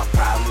what my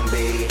problem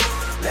be.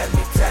 Let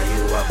me tell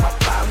you what my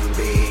problem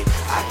be.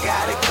 I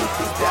gotta keep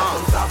these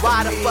devils off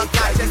Why of the me. fuck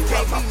I just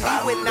can't be me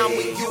when I'm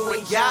with you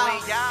and y'all?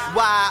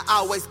 Why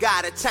I always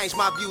gotta change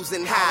my views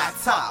and how I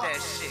talk?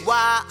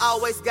 Why I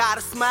always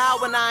gotta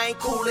smile when I ain't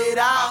cool at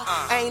all?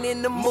 Ain't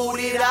in the mood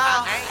at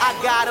all. I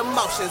got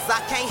emotions, I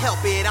can't help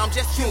it, I'm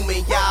just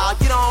human, y'all.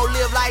 You don't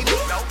live like me,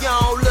 you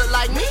don't look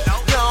like me. You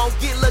don't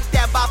get looked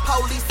at by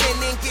police and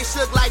then get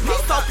shook like me.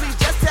 So please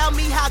just tell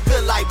me how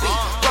good life be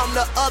from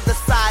the other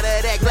side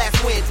of that glass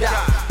window.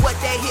 What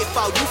they hit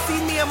for? You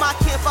see me and my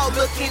kinfolk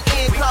looking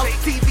in close.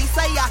 TV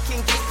say I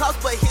can get close,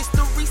 but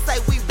history say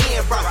we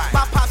win, bro.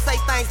 My pop say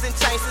things and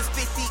change since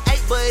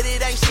 58, but it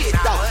ain't shit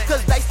though.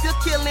 Cause they still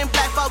killing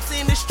black folks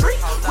in the street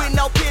with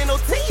no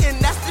penalty. And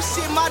that's the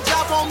shit my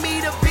job on me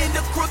to bend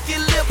the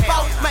crooked lip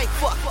out. Man,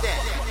 fuck that.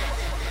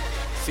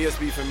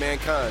 CSB for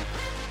mankind.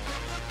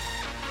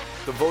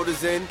 The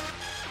voters in,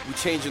 we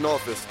changing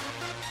office.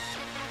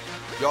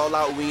 Y'all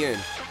out, we in.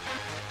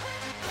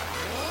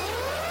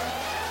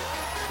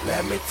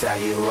 Let me tell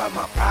you what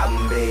my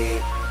problem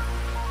be.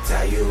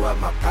 Tell you what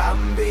my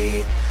problem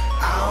be.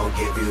 I don't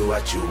give you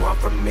what you want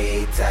from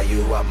me. Tell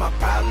you what my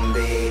problem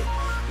be.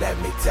 Let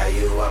me tell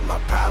you what my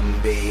problem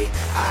be.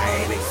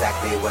 I ain't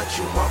exactly what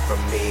you want from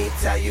me.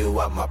 Tell you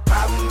what my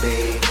problem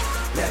be.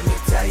 Let me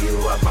tell you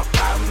what my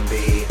problem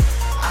be.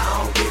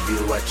 I don't give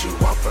you what you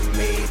want from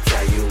me.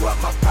 Tell you what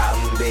my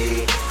problem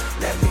be.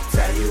 Let me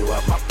tell you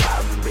what my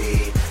problem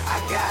be.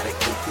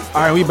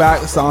 All right, we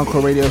back. It's the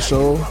Encore Radio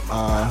Show.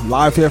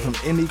 Live here from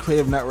Indie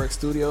Creative Network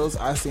Studios.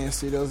 ICN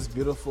Studios is a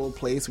beautiful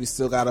place. We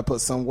still got to put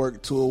some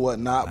work to it,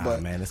 whatnot.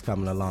 But man, it's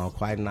coming along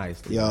quite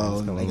nicely.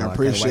 Yo, nigga, I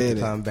appreciate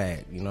it. Come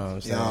back, you know what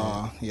I'm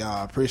saying? Yo,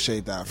 I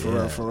appreciate that. For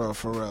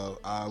real.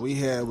 We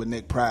here with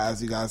Nick Pratt,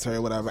 as you guys heard,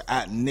 whatever,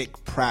 at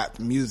Nick Pratt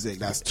Music.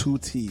 That's 2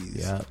 T's.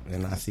 Yep,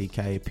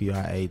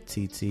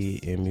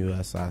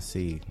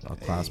 NICKPRATTMUSIC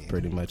across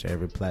pretty much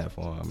every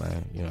platform,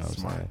 man. You know what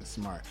I'm saying?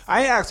 Smart.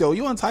 I asked, yo,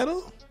 you on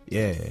Tidal?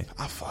 Yeah.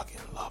 I fucking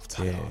love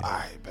Tidal. Yeah. All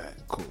right, bet.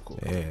 Cool.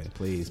 Yeah,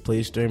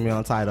 please stream me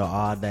on Tidal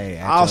all day.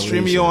 I'll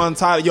stream you on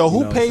Tidal. Yo,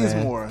 who pays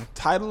more,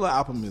 Tidal or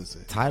Apple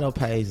Music? Tidal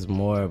pays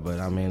more, but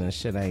I mean, the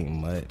shit ain't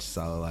much.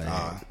 So like,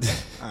 all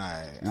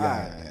right.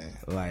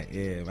 Like,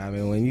 yeah, I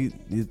mean, when you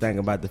think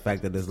about the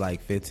fact that there's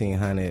like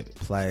 1,500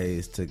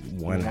 plays to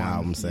one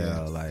album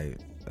sale, like,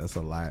 that's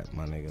a lot,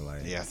 my nigga.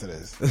 Like, yes, it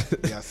is.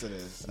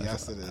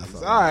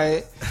 All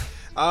right.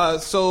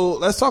 So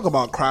let's talk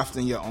about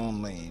crafting your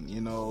own lane.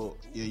 You know,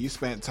 you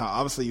spent time.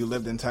 Obviously, you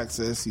lived in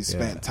Texas. You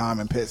spent time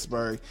in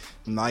Pittsburgh.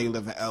 Now you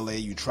live in LA.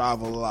 You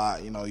travel a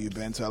lot. You know, you've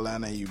been to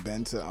Atlanta. You've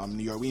been to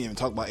New York. We didn't even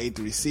talk about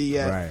A3C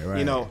yet. Right.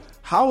 You know,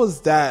 how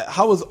was that?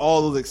 How was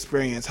all those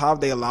experience? How have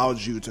they allowed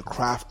you to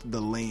craft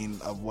the lane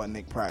of what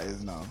Nick Pratt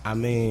is now? I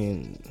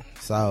mean,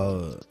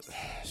 so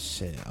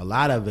shit. A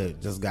lot of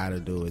it just got to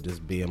do with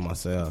just being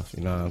myself.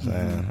 You know what I'm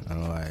saying?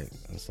 I'm like,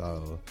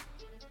 so,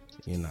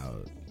 you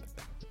know.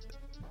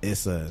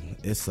 It's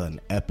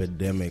an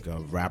epidemic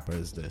of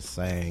rappers that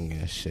sing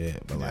and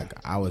shit, but like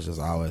I was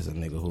just always a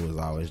nigga who was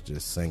always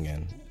just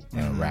singing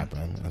and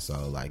rapping, and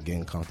so like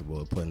getting comfortable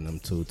with putting them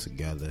two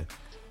together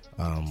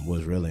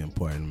was really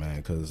important, man.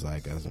 Because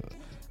like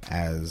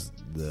as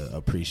the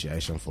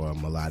appreciation for a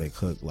melodic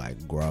hook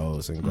like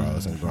grows and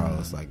grows and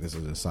grows, like this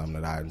is just something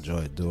that I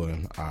enjoyed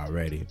doing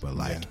already, but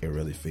like it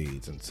really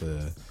feeds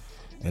into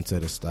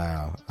the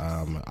style.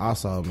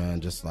 Also,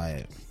 man, just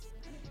like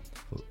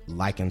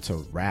liking to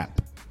rap.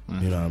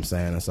 You know what I'm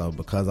saying? And so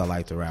because I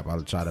like to rap, I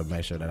try to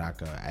make sure that I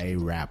could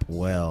rap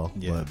well,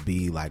 but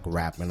B, like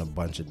rap in a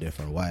bunch of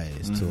different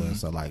ways too. And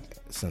so like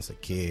since a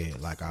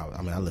kid, like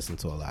I listened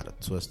to a lot of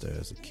Twister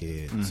as a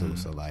kid too.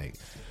 So like,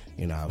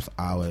 you know, I was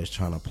always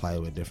trying to play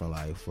with different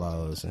like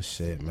flows and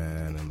shit,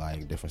 man, and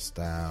like different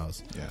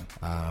styles.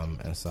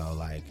 And so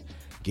like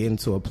getting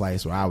to a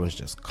place where I was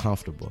just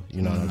comfortable,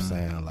 you know what I'm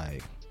saying?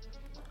 Like,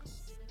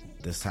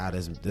 this how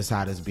this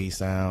beat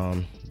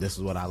sound. This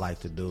is what I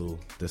like to do.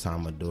 This how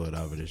I'm gonna do it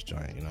over this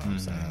joint. You know what I'm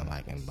saying?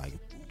 Like, and like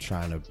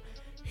trying to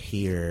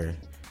hear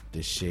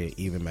the shit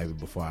even maybe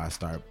before I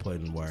start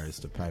putting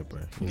words to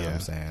paper. You know what I'm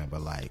saying?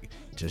 But like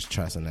just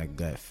trusting that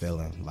gut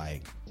feeling,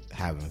 like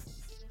having,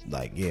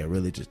 like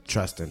really just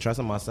trusting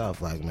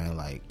myself. Like, man,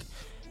 like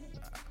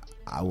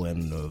I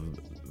wouldn't have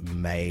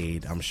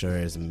made, I'm sure,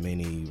 as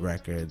many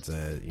records,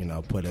 you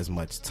know, put as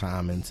much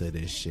time into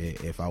this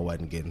shit if I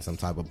wasn't getting some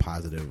type of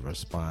positive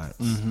response,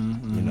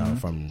 you know,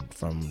 from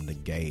the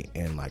gate.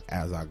 And like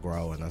as I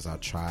grow and as I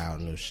try out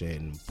new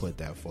shit and put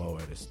that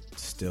forward, it's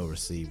still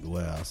received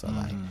well. So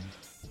like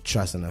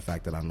trusting the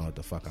fact that I know what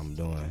the fuck I'm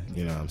doing,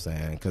 you know what I'm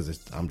saying? Because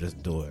I'm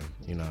just doing,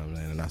 you know what I'm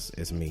saying? And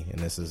it's me, and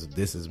this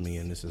is me,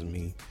 and this is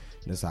me.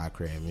 This is how I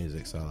create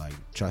music. So like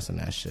trusting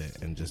that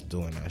shit and just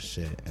doing that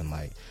shit and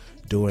like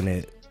doing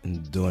it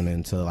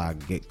until I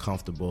get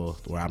comfortable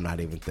where I'm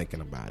not even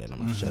thinking about it.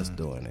 I'm just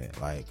doing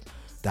it. Like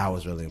that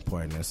was really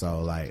important. And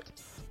so like,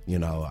 you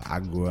know, I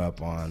grew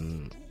up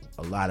on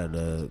a lot of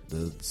the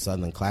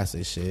Southern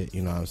classic shit,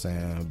 you know what I'm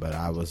saying? But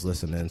I was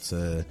listening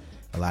to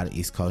a lot of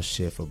East Coast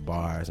shit for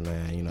bars,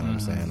 man, you know what I'm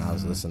saying? I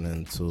was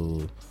listening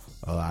to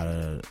a lot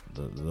of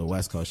the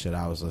West Coast shit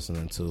I was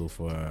listening to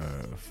for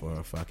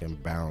fucking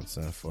bounce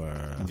and for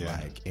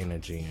like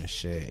energy and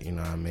shit, you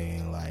know what I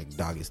mean? Like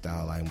Doggy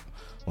Style, like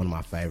one of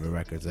my favorite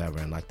records ever,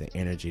 and like the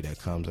energy that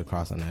comes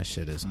across on that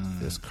shit is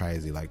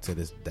crazy. Like to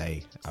this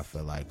day, I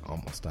feel like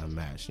almost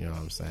unmatched, you know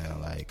what I'm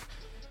saying? Like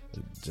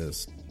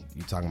just,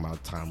 you talking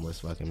about timeless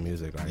fucking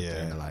music right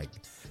there. Like,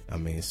 I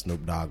mean,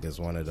 Snoop Dogg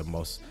is one of the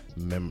most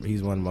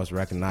he's one of the most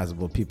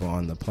recognizable people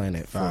on the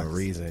planet for a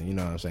reason. You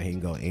know what I'm saying? He can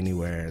go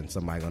anywhere and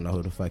somebody gonna know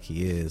who the fuck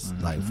he is,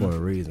 like for a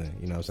reason.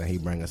 You know what I'm saying? He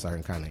bring a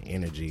certain kind of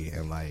energy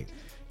and like,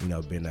 you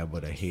know, being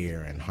able to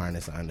hear and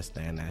harness and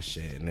understand that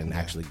shit, and then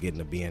actually getting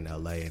to be in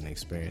LA and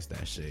experience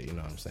that shit, you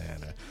know what I'm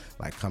saying? Or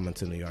like coming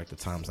to New York, the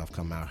times I've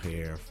come out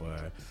here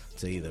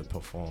to either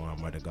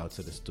perform or to go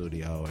to the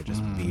studio or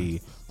just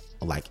be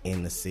like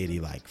in the city,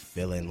 like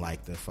feeling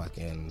like the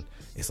fucking,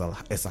 it's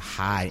a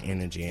high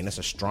energy and it's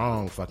a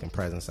strong fucking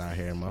presence out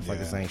here.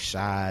 Motherfuckers ain't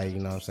shy, you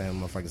know what I'm saying?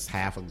 Motherfuckers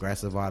half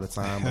aggressive all the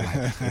time, but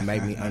like it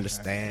made me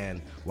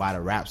understand why the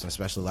raps,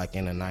 especially like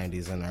in the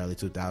 90s and the early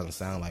 2000s,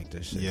 sound like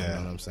this shit. You know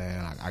what I'm saying?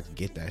 I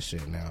get that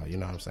shit now, you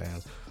know what I'm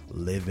saying?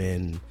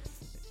 Living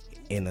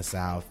in the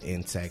South,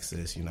 in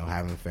Texas, you know,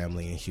 having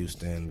family in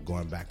Houston,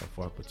 going back and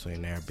forth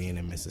between there, being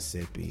in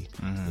Mississippi,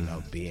 you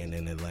know, being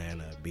in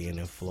Atlanta, being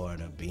in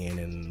Florida, being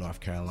in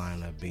North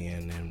Carolina,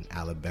 being in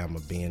Alabama,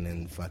 being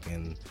in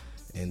fucking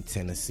in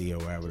Tennessee or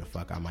wherever the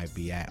fuck I might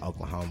be at,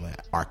 Oklahoma,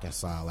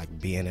 Arkansas, like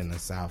being in the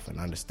South and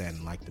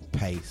understanding like the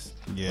pace,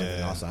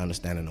 and also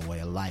understanding the way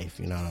of life.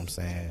 You know what I'm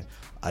saying?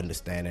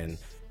 Understanding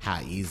how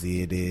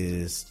easy it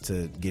is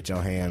to get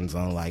your hands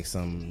on like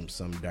some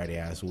dirty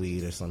ass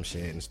weed or some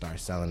shit and start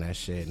selling that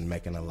shit and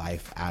making a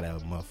life out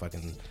of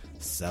motherfucking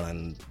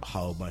selling a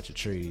whole bunch of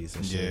trees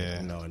and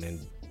shit, you know, and then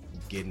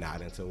getting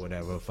out into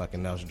whatever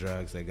fucking else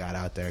drugs they got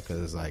out there,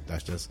 because like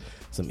that's just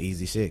some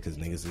easy shit, because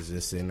niggas is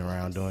just sitting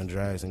around doing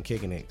drugs and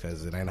kicking it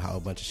because it ain't a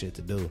whole bunch of shit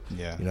to do.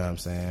 You know what I'm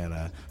saying?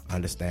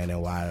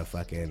 Understanding why the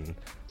fucking,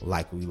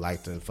 like we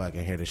like to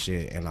fucking hear the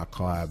shit in our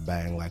car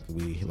bang like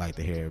we like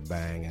to hear it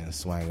bang and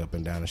swing up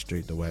and down the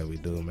street the way we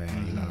do,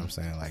 man. You know what I'm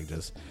saying? Like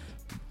just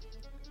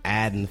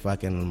adding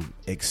fucking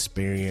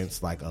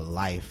experience, like a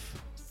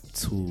life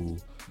to,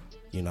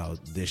 you know,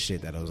 this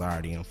shit that was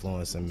already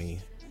influencing me,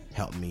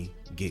 helped me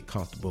get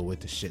comfortable with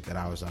the shit that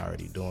I was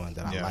already doing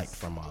that I liked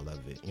from all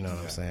of it. You know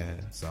what I'm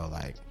saying? So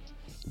like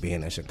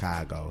being in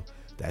Chicago,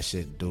 that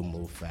shit do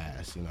move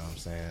fast. You know what I'm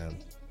saying?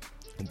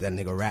 That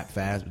nigga rap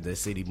fast, but the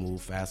city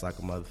move fast like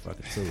a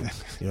motherfucker too.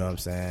 You know what I'm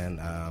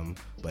saying?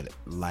 But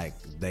like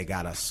they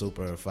got a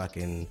super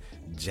fucking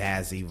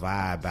jazzy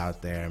vibe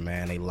out there,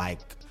 man. They like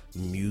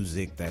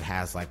music that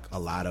has like a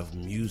lot of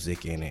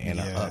music in it and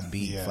an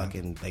upbeat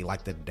fucking, they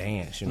like to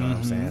dance, you know what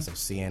I'm saying? So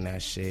seeing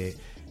that shit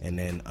and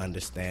then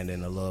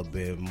understanding a little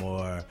bit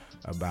more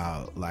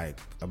about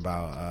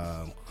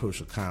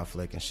crucial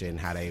conflict and shit and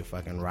how they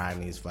fucking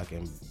riding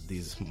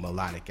these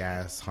melodic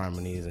ass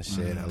harmonies and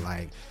shit, and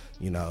like,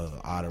 you know,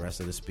 all the rest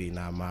of the Speed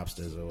Not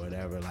Mobsters or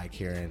whatever, like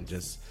hearing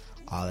just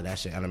all of that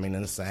shit. And I mean,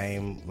 in the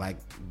same, like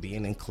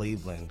being in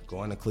Cleveland,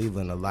 going to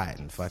Cleveland a lot,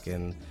 and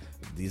fucking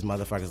these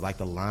motherfuckers like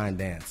to line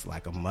dance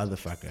like a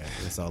motherfucker.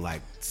 And so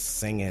like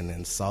singing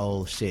and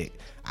soul shit,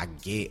 I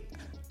get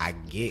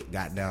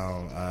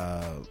goddamn,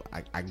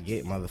 I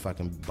get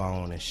motherfucking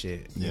bone and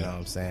shit. You know what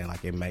I'm saying?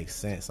 Like it makes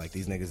sense. Like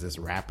these niggas is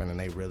rapping and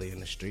they really in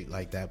the street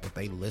like that, but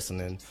they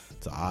listening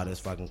to all this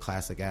fucking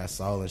classic ass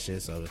soul and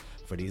shit. So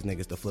for these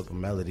niggas to flip a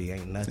melody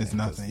ain't nothing. It's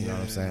nothing. You know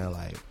what I'm saying?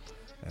 Like,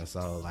 and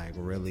so like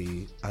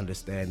really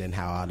understanding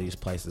how all these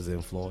places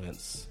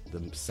influence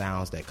the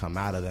sounds that come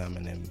out of them,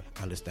 and then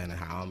understanding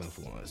how I'm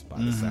influenced by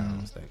the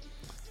sounds that,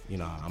 you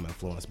know, I'm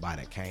influenced by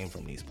that came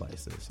from these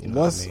places. You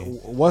know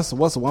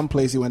what's one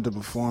place you went to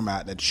perform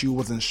at that you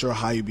wasn't sure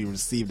how you'd be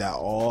received at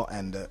all,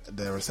 and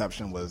the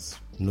reception was?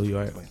 New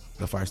York,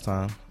 the first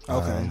time.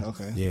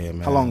 Okay. Yeah,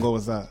 man. How long ago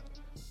was that?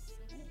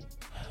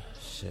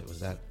 Shit,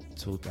 was that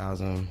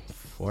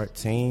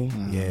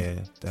 2014? Yeah.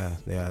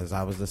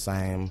 I was the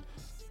same.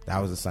 That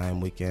was the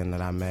same weekend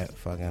that I met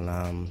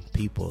fucking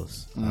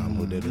Peoples,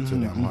 who did the Too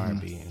Damn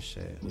Hard Beat and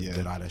shit. Who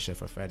did all that shit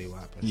for Fetty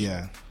Wap and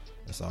shit.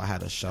 And so I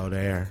had a show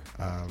there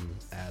at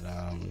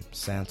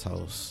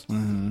Santos,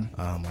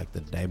 like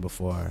the day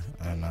before,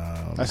 and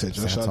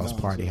Santos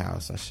Party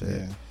House and shit.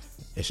 Yeah.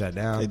 It shut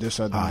down. It just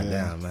shut down. Oh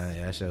damn, man!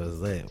 Yeah, that shit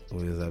was lit.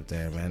 We was up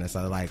there, man. And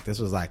so like this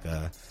was like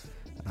a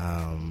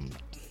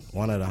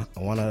one of the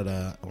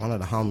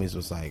homies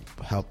was like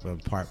helping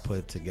part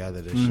put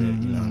together this shit. You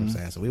know what I'm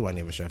saying? So we wasn't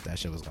even sure if that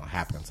shit was gonna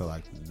happen until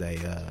like the day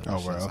of.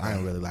 So I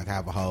didn't really like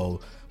have a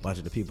whole bunch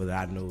of the people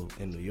that I knew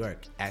in New York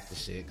at the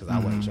shit, because I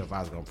wasn't sure if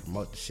I was gonna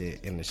promote the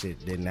shit, and the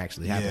shit didn't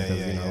actually happen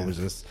because you know it was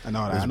just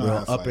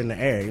real up in the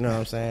air. You know what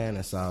I'm saying?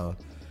 And so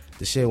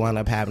the shit wound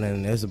up happening.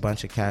 And there's a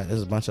bunch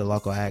of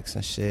local acts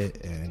and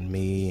shit, and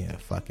me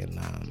and fucking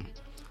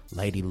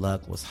Lady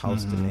Luck was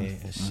hosting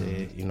it and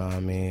shit, you know what I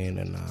mean?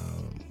 And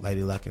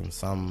Lady Luck and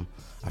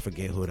I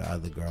forget who the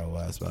other girl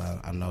was, but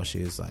I know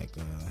she's like,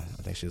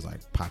 I think she's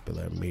like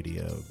popular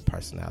media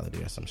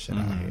personality or some shit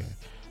out here.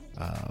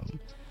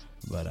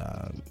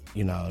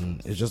 You know,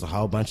 it's just a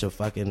whole bunch of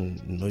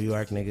fucking New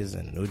York niggas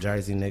and New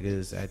Jersey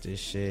niggas at this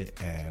shit,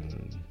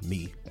 and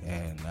me.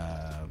 And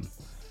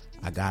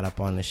I got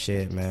up on the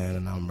shit, man,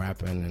 and I'm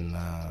rapping, and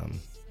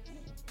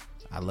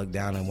I looked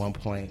down at one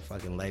point,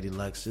 fucking Lady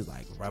Luck, she's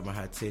like rubbing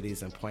her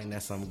titties and pointing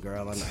at some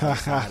girl on the other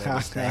side of the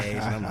stage.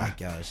 And I'm like,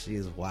 yo,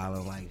 she's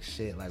wilding like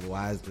shit. Like,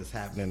 why is this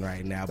happening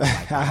right now? But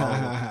like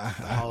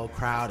the whole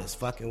crowd is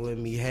fucking with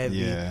me heavy.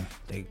 Yeah.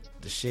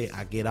 The shit,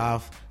 I get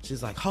off.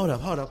 She's like, hold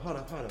up.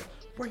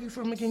 Where you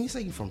from again? You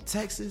say you from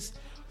Texas?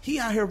 He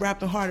out here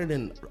rapping harder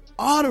than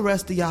all the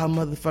rest of y'all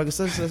motherfuckers.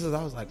 So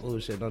I was like, oh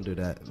shit, don't do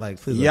that.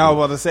 Like, please. Y'all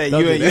about to say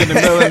you in the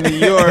middle of New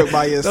York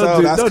by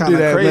yourself. That's kind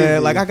of crazy,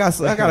 man. Like I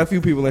got a few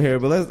people in here,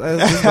 but let's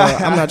just go.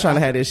 I'm not trying to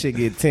have this shit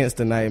get tense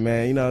tonight,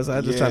 man. You know, so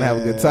I'm just trying to have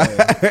a good time.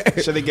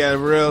 Should have get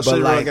real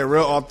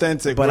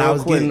authentic.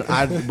 But quick.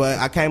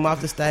 I came off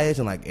the stage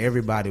and like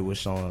everybody was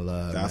showing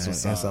love. That's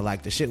what's up. And so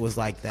like the shit was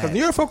like that. Cause New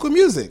York fuck with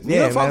music.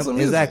 Yeah, man,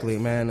 exactly,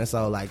 man. And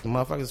so like the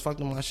motherfuckers fucked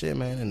with my shit,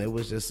 man. And it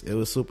was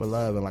super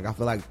love. And like I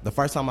feel like the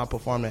first time I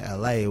performed in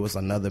LA, it was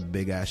another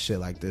big ass shit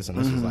like this, and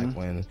this was like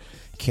when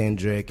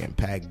Kendrick and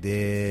Pac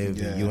Div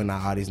and you and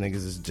all these niggas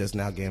is just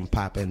now getting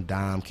popping,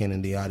 Dom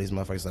Kennedy, all these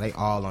motherfuckers, so they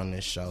all on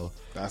this show.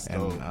 That's and,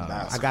 dope.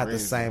 That's I got crazy.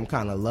 the same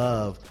kind of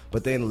love,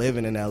 but then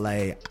living in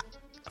LA,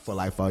 for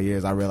like 4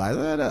 years, I realized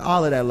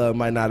all of that love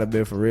might not have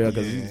been for real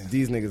because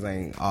these niggas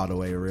ain't all the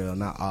way real.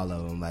 Not all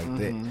of them.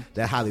 Like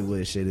that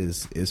Hollywood shit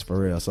is for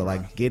real. So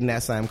like getting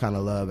that same kind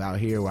of love out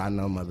here, where I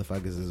know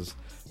motherfuckers is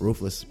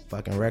ruthless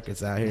fucking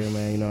records out here,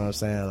 man. You know what I'm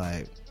saying?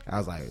 Like I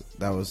was like,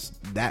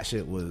 that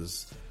shit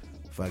was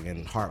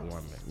fucking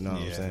heartwarming. You know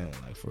what I'm saying?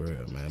 Like for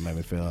real, man. It made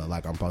me feel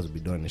like I'm supposed to be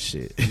doing this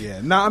shit.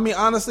 Yeah. No, I mean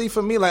honestly,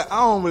 for me, like I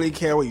don't really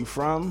care where you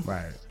from,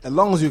 right? As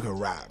long as you can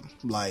rap.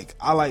 Like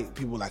I like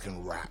people that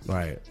can rap,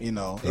 right? You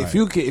know, right.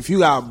 if you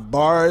got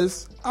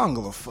bars, I don't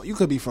give a fuck. You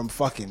could be from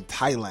fucking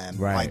Thailand,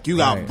 right? Like you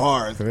got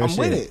bars. Real I'm shit.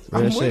 with it.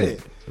 Real I'm shit. with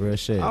it. Real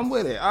shit. I'm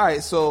with it. All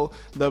right, so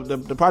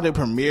the project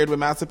premiered with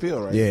Mass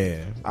Appeal, right?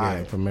 Yeah,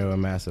 right. Premiered with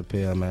Mass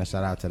Appeal, man.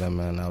 Shout out to them,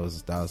 man. That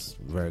was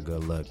very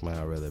good look, man.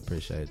 I really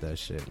appreciate that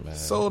shit, man.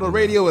 So the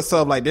radio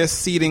itself, like they're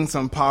ceding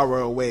some power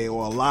away,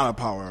 or a lot of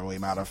power away,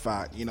 matter of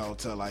fact, you know,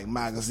 to like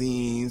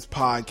magazines,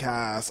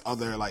 podcasts,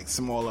 other like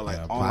smaller like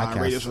online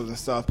radio shows and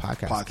stuff.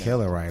 Podcast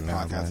killing right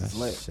now. Podcast man. is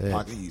lit. Shit.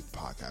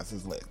 Podcast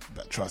is lit.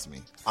 But trust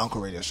me,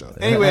 Encore Radio Show.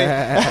 Anyway,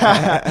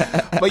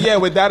 but yeah,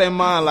 with that in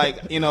mind,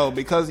 like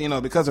because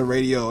of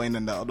radio and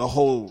then the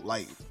whole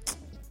like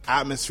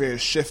atmosphere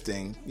is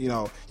shifting,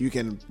 you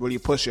can really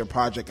push your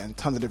project in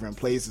tons of different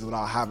places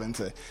without having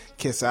to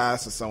kiss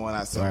ass to someone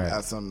at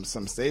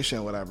some station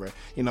or whatever.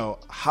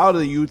 How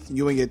do you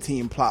and your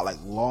team plot like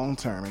long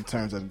term in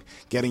terms of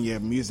getting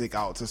your music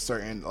out to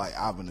certain like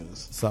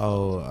avenues?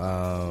 So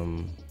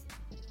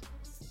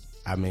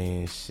I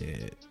mean,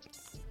 shit.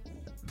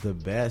 The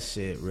best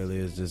shit really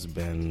has just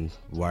been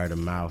word of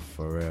mouth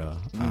for real.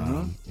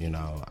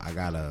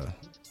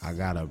 I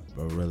got a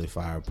really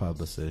fire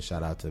publicist.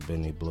 Shout out to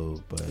Benny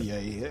Blue, but yeah,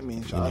 he hit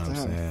me. Shout out to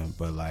him. Saying?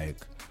 But like,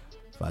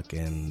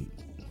 fucking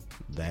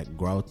that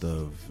growth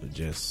of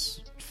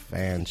just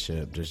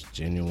fanship, just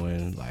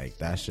genuine, like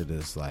that shit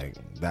is like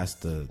that's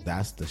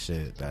the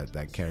shit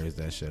that carries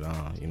that shit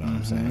on. You know what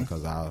I'm saying?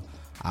 Because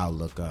I'll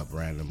look up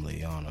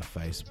randomly on a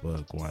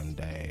Facebook one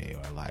day,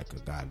 or like a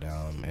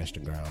goddamn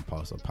Instagram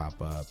post will pop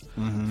up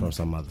from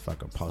some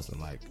motherfucker posting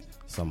like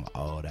some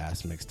old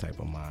ass mixtape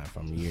of mine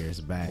from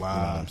years back. Wow.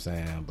 You know what I'm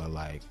saying? But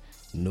like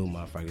new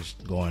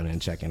motherfuckers going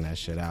and checking that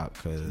shit out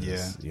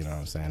because you know what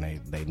I'm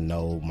saying, they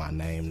know my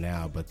name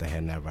now, but they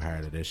had never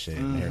heard of this shit.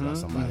 And here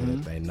goes somebody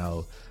that they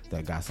know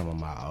that got some of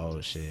my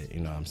old shit, you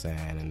know what I'm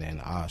saying? And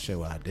then oh shit,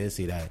 well I did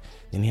see that.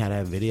 Then he had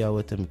that video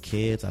with them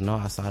kids. I know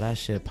I saw that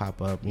shit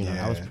pop up,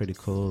 that was pretty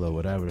cool, or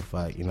whatever the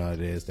fuck, it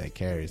is that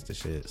carries the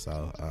shit.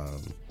 So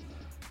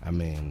I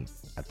mean,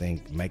 I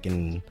think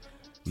making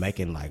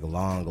like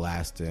long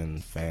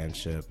lasting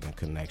fanship and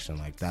connection,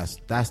 like that's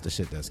the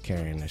shit that's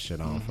carrying this shit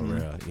on for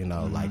real.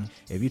 Like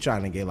if you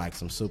trying to get like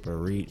some super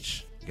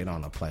reach, get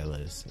on a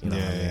playlist. You know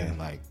what I mean?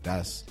 Like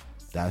that's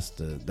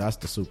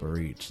the super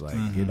reach.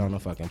 Like get on a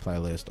fucking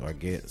playlist or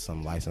get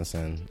some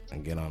licensing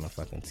and get on a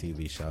fucking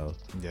TV show.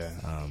 Yeah.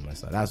 And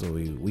so that's what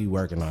we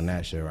working on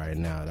that shit right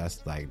now.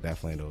 That's like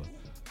definitely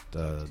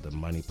the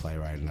money play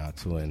right now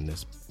too in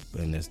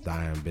this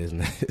dying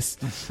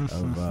business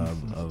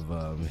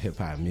of hip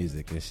hop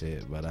music and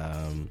shit. But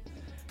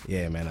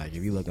yeah, man, like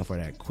if you looking for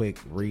that quick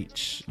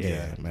reach,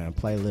 man,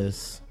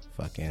 playlists,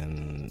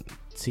 fucking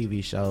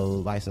TV show,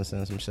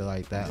 licensing, some shit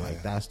like that,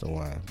 like that's the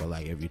one. But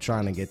like if you're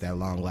trying to get that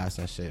long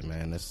lasting shit,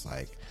 man, it's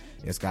like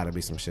it's got to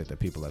be some shit that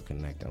people are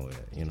connecting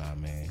with, you know what I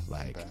mean?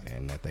 Like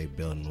and that they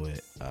building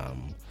with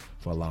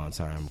for a long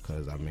term.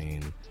 Because I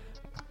mean,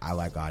 I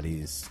like all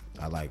these.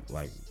 I like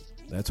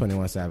that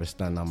 21 Savage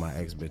stunting on my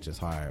ex bitch is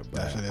hard,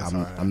 but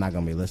I'm not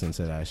gonna be listening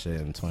to that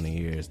shit in 20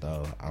 years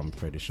though. I'm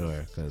pretty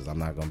sure, because I'm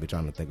not gonna be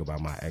trying to think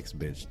about my ex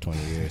bitch 20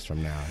 years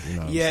from now. You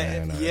know what I'm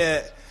saying?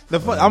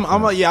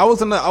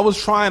 I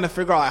was trying to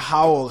figure out like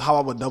how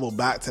I would double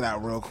back to that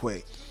real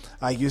quick.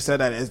 Like you said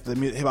that the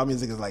hip hop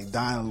music is like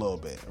dying a little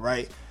bit,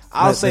 right?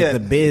 I'll say the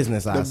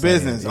business.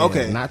 Business,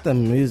 okay, not the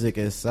music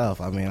itself.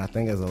 I mean, I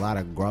think there's a lot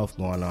of growth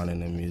going on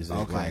in the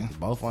music, like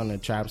both on the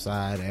trap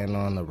side and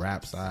on the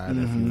rap side.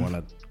 If you want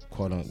to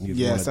quote on,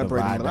 you want to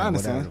divide that,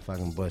 whatever the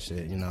fucking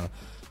bullshit,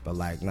 But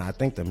like, no, I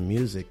think the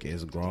music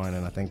is growing,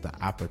 and I think the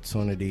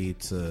opportunity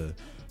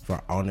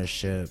for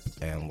ownership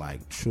and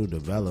like true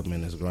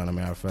development is growing. I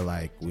mean, I feel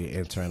like we're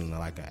entering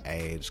like an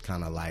age,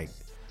 kind of like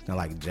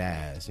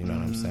jazz. You know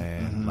what I'm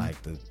saying? Like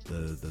the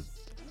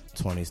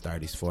 20s,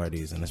 30s,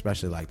 40s, and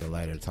especially like the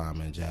later time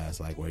in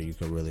jazz, like where you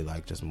could really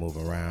like just move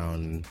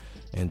around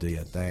and do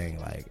your thing.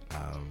 Like,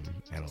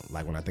 and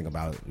like when I think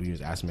about, you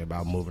was asking me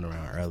about moving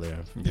around earlier,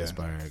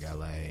 Pittsburgh,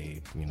 LA,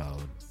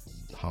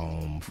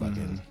 home,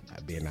 fucking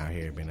being out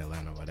here, being in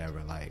Atlanta,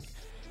 whatever.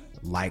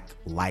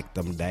 Like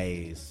them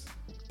days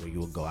where you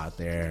would go out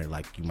there,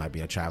 like you might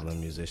be a traveling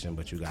musician,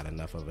 but you got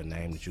enough of a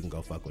name that you can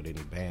go fuck with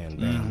any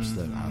band.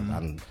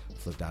 I'm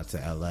flipped out to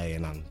LA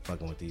and I'm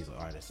fucking with these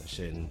artists and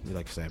shit, and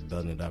like you said,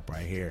 building it up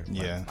right here.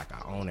 Like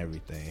I own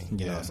everything.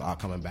 It's all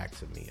coming back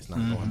to me. It's not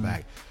going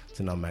back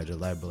to no major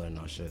label or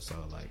no shit. So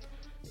like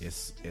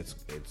it's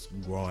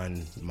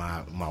growing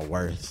my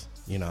worth,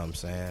 you know what I'm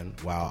saying,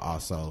 while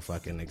also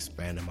fucking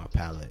expanding my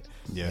palette.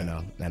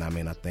 And I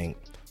mean, I think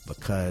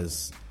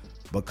because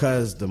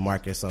because the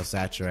market's so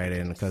saturated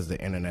and because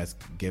the internet's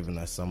giving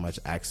us so much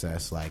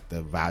access, like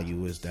the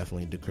value is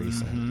definitely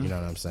decreasing. You know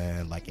what I'm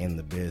saying? Like in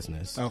the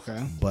business.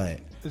 Okay. But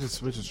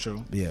which is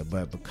true. Yeah,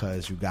 but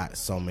because you got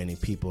so many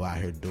people out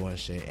here doing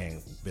shit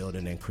and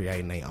building and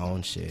creating their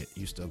own shit,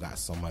 you still got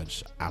so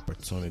much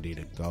opportunity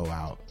to go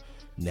out,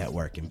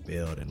 network and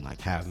build and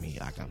like have me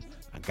like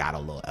I got a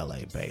little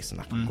LA base and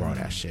I can grow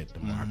that shit. The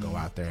more I go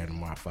out there and the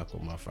more I fuck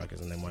with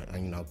motherfuckers, and then more,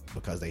 you know,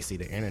 because they see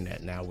the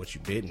internet now, which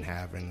you didn't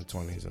have in the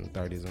 20s and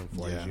 30s and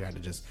 40s. You had to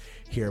just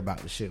hear about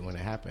the shit when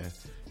it happened,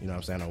 you know what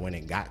I'm saying, or when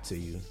it got to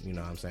you, you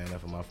know what I'm saying.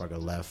 If a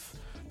motherfucker left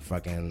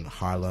fucking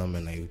Harlem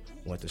and they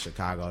went to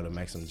Chicago to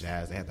make some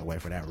jazz, they had to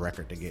wait for that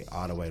record to get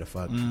all the way to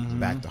fuck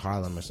back to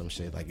Harlem or some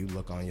shit. Like you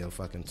look on your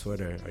fucking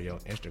Twitter or your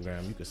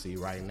Instagram, you can see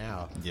right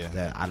now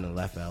that I done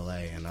left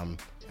LA and I'm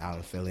out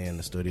in Philly in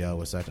the studio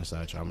with such and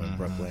such. I'm in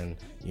Brooklyn,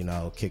 you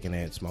know, kicking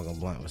it, smoking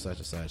blunt with such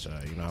and such. Or,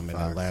 you know, I'm in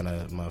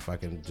Atlanta,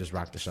 motherfucking just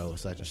rock the show with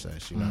such and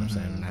such. You know what I'm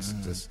saying? And that's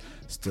just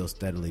still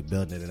steadily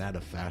building it at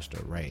a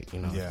faster rate.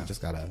 You know, you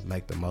just gotta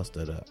make the most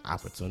of the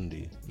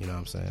opportunity. You know what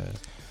I'm saying?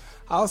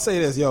 I'll say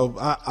this, yo.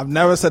 I've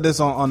never said this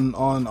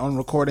on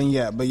recording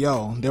yet, but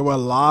yo, there were a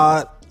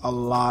lot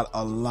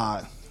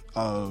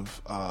of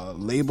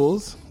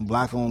labels,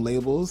 black-owned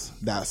labels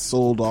that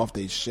sold off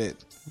their shit.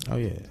 Oh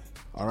yeah.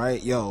 All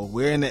right, yo,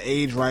 we're in the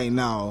age right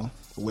now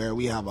where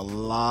we have a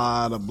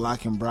lot of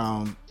black and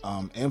brown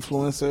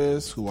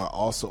influencers who are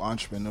also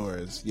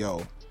entrepreneurs.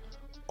 Yo,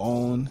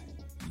 own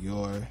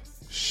your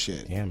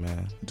shit. Yeah,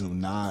 man. Do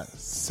not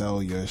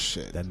sell your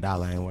shit. That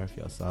dollar ain't worth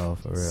your soul,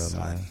 for real,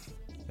 man.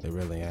 It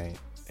really ain't.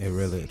 It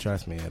really,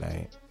 trust me, it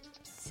ain't.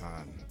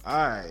 Son.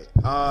 All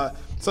right.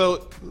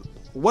 So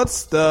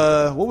what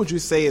would you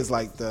say is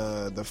like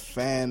the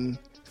fan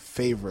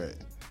favorite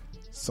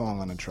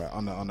song on the track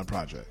on the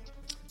project?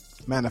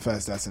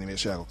 Manifest Destiny. Make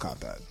sure I go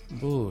cop that.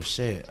 Ooh,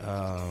 shit.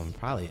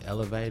 Probably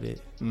Elevated.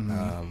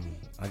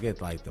 I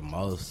get like the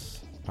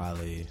most,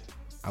 probably,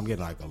 I'm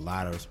getting like a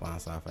lot of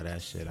response off of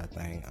that shit, I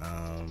think.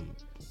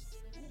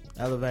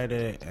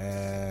 Elevated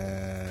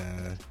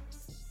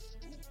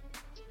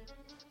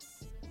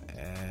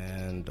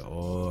and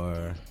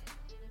or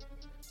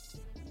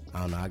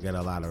I don't know, I get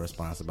a lot of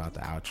response about the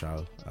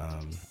outro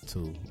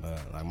too.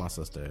 Like my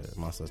sister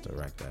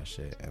wrecked that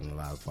shit, and a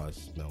lot of folks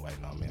been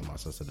waiting on me and my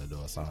sister to do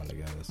a song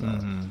together. So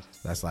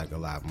that's like a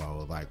lot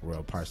more like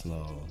real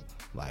personal,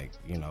 like,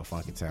 you know,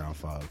 Funky Town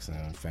folks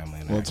and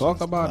family. Well,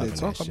 talk about it.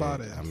 Talk about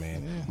it. I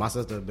mean, my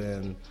sister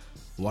been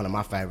one of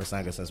my favorite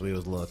singers since we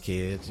was little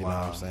kids. You know what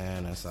I'm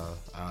saying? And so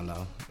I don't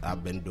know.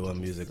 I've been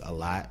doing music a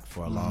lot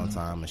for a long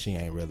time, and she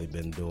ain't really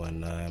been doing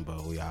nothing.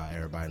 But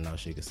everybody knows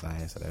she can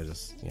sing, so they're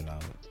just, you know.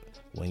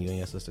 When you and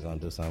your sister gonna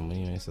do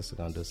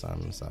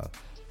something, so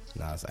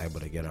I was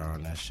able to get her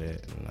on that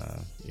shit,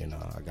 and you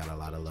know, I got a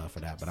lot of love for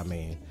that. But I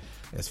mean,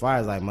 as far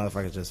as like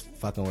motherfuckers just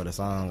fucking with a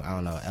song, I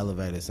don't know,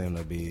 Elevated seemed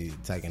to be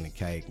taking the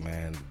cake,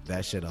 man.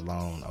 That shit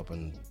alone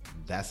opened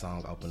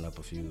up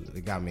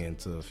it got me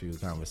into a few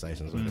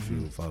conversations with a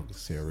few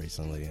folks here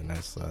recently, and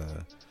that's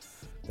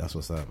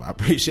what's up. I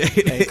appreciate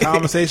it. Hey,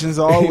 conversations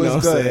are always you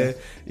know good.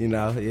 You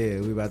know,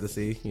 yeah, we about to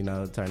see, you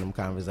know, turn them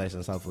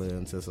conversations hopefully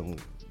into some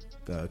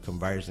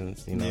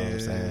conversions, you know what I'm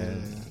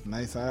saying?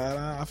 Nice.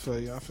 I feel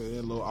you. A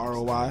little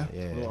ROI.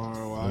 Yeah. A little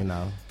ROI. You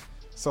know.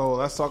 So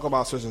let's talk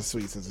about Swisher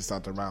Sweet since we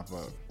start to wrap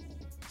up.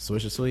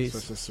 Swisher Sweets?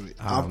 Swisher Sweet.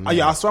 Oh,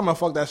 I swear I'm gonna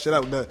fuck that shit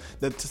up.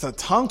 The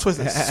tongue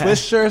twister.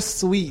 Swisher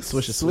Sweets.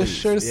 Swisher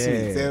Sweets.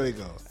 Yeah. There we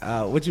go.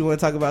 What you want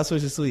to talk about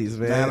Swisher Sweets,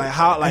 man? Like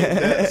how,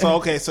 like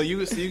so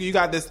you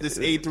got this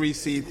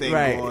A3C thing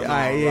right. going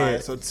on,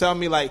 right? So tell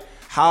me, like,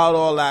 how did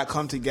all that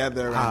come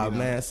together? And,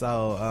 man,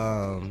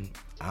 so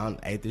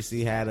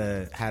A3C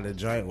had a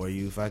joint where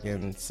you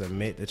fucking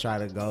submit to try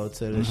to go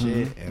to the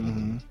shit,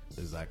 and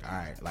it's like, all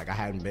right, like I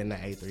hadn't been to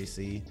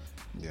A3C.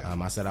 Yeah.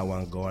 I said I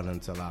wasn't going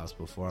until I was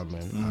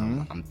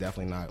performing. I'm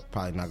definitely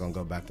probably not gonna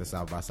go back to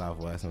South by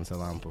Southwest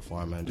until I'm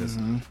performing. Just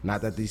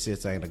not that these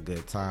shits ain't a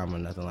good time or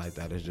nothing like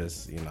that. It's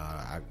just, you know,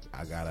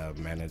 I gotta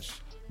manage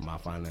my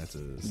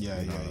finances. Yeah,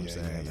 you know what I'm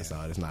saying? Yeah.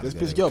 So it's not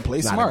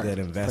play smart. A good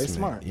investment. Play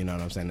smart. You know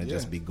what I'm saying? To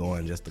just be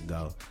going just to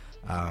go.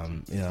 You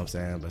know what I'm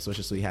saying? But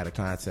Swisher Sweet had a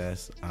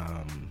contest,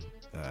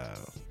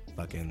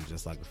 fucking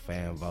just like a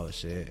fan vote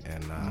shit,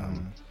 and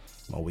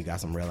well, we got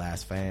some real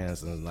ass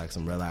fans and like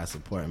some real ass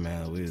support,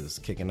 man. We was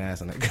kicking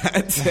ass in the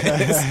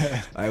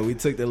contest. Like we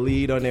took the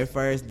lead on their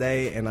first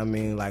day, and I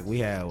mean, like we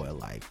had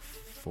like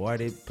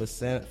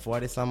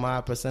 40% some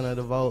odd percent of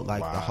the vote,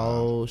 like the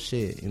whole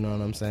shit. You know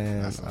what I'm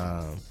saying?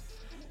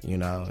 You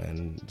know,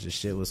 and just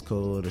shit was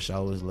cool. The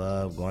show was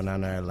love. Going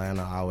down there,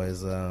 Atlanta,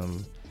 always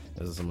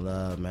there's some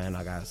love, man.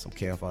 I got some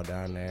kinfolk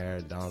down there.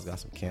 Don's got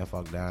some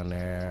kinfolk down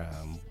there.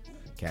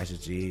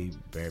 Cassius G,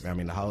 Barry, I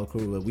mean the whole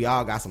crew. We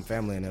all got some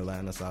family in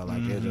Atlanta, so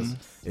like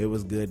it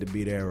was good to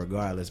be there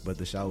regardless. But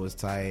the show was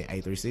tight.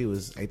 A3C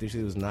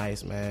was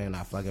nice, man.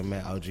 I fucking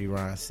met OG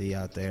Ron C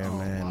out there,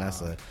 man. Wow.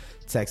 That's a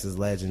Texas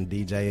legend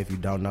DJ. If you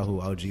don't know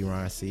who OG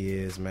Ron C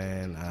is,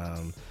 man,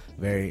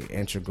 very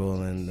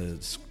integral in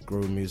the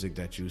screw music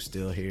that you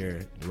still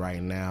hear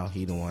right now.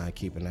 He the one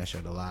keeping that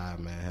shit alive,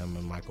 man. Him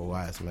and Michael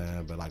Watts,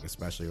 man. But like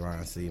especially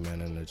Ron C,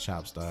 man, and the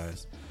Chop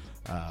Stars.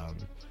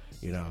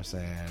 You know what I'm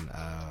saying?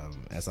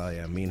 And so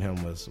yeah, meeting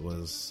him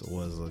was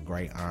a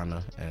great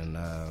honor, and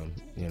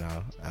you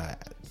know,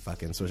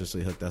 fucking Swisher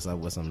Sweet hooked us up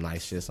with some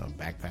nice shit, some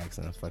backpacks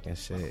and fucking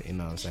shit. You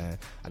know what I'm saying?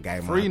 I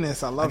gave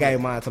freeness. I gave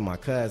mine to my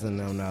cousin.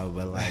 No,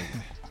 but like.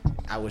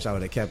 I wish I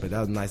would have kept it. That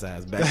was a nice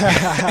ass backpack.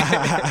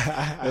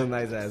 That was a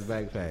nice ass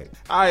backpack.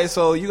 All right,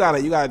 so you got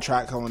a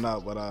track coming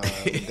up with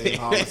Dave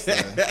Hollister.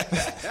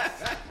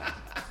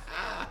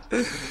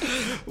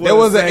 There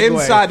was an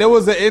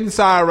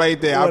inside right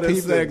there. What a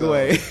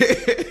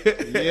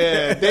segue.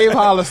 Yeah, Dave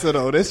Hollister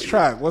though. This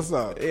track, what's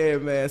up? Yeah,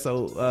 man.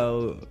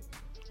 So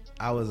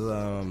I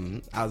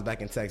was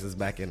back in Texas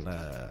back in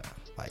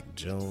like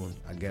June,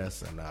 I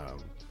guess, and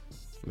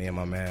me and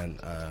my man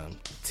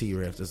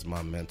T-Riff, this is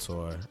my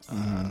mentor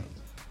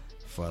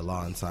for a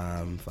long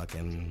time.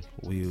 Fucking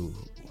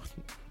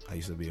I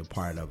used to be a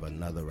part of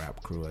another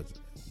rap crew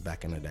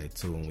back in the day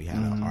too, and we had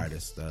an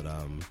artist that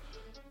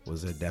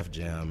was at Def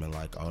Jam in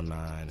like 09,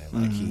 and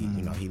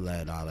like he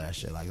led all that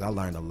shit. Like I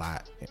learned a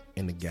lot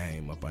in the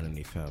game up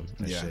underneath him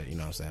and shit. You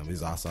know what I'm saying?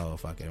 He's also a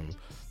fucking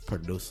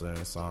producer and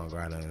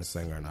songwriter and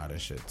singer and all that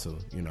shit too.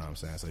 You know what I'm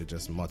saying? So he's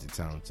just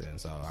multi-talented. And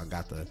so I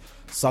got to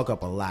soak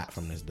up a lot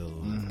from this dude.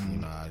 You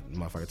know,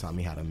 motherfucker taught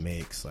me how to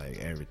mix, like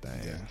everything.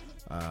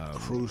 Yeah.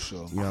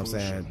 Crucial. You know what I'm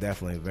saying?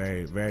 Definitely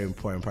very, very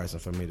important person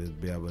for me to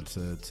be able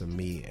to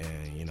meet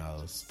and, you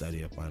know,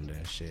 study up under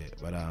and shit.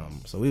 But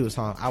so we was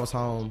home. I was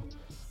home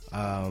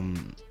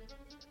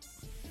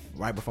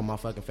right before my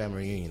fucking family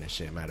reunion and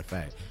shit. Matter of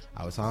fact,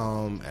 I was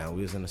home and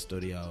we was in the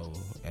studio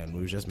and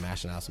we was just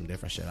mashing out some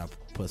different shit. I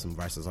put some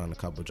verses on a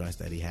couple joints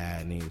that he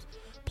had, and he was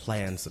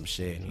playing some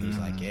shit, and he was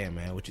like, yeah,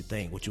 man, what you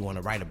think? What you want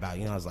to write about?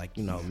 You know, I was like,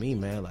 you know, me,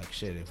 man, like,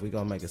 shit, if we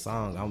gonna make a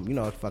song, you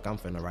know what the fuck I'm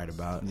finna write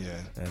about. Yeah.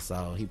 And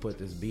so he put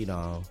this beat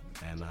on,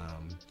 and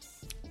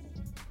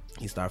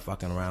he started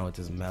fucking around with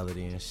this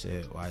melody and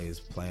shit while he was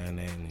playing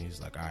it, and he's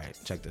like, all right,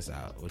 check this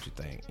out. What you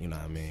think? You know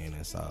what I mean?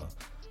 And so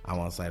I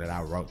won't say that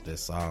I wrote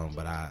this song,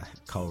 but I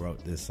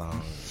co-wrote this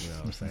song, you know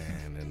what I'm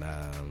saying?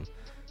 And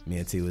me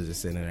and T was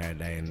just sitting there that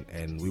day,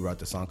 and we wrote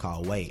the song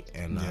called Wait,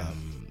 and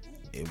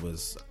it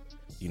was,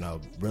 you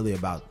know, really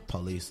about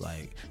police.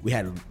 Like we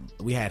had a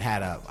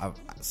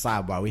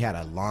sidebar. We had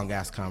a long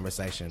ass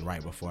conversation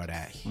right before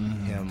that.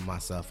 Him,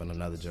 myself, and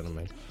another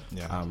gentleman.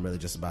 Yeah. Really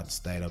just about the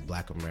state of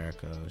Black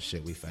America,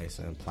 shit we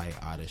facing, plight,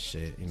 all this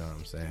shit. You know what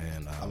I'm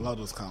saying? I love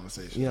those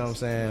conversations. You know what I'm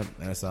saying?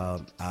 And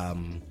so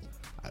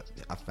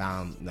I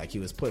found like he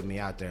was putting me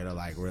out there to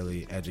like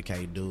really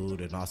educate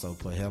dude and also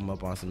put him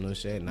up on some new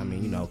shit. And I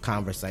mean, you know,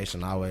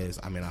 conversation always.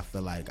 I mean, I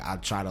feel like I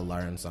try to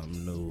learn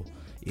something new,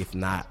 if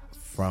not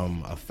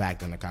from a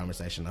fact in the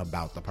conversation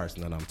about the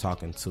person that I'm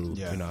talking to.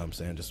 Yeah. You know what I'm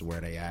saying? Just where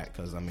they at.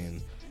 Because I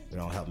mean, it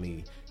don't help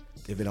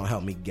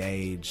me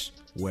gauge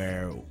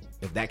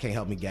if that can't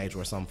help me gauge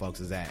where some folks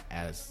is at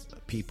as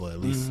people, at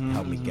least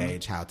help me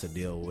gauge how to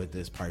deal with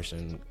this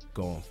person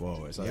going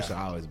forward. So it should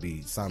always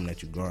be something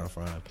that you're growing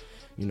from,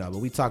 you know. But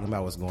we talking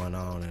about what's going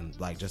on and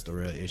like just the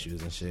real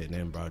issues and shit. And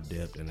then bro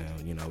dipped, and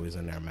then, you know, we was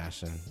in there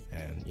mashing,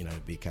 and, you know, the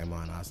beat came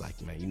on, and I was like,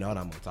 man, you know what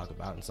I'm gonna talk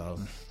about? And so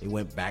it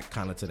went back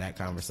kind of to that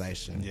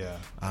conversation. Yeah.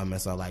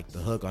 And so like the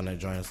hook on that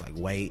joint is like,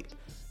 wait,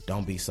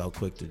 don't be so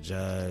quick to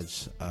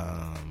judge.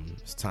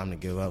 It's time to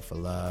give up for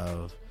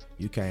love.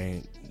 You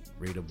can't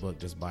read a book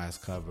just by its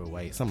cover,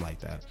 wait, something like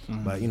that.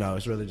 But, you know,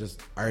 it's really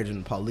just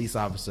urging police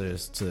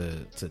officers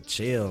to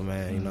chill,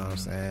 man. You know what I'm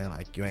saying?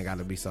 Like, you ain't got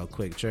to be so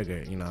quick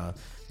triggered, you know.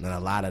 And then a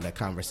lot of the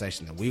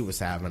conversation that we was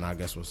having, I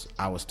guess,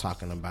 I was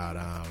talking about,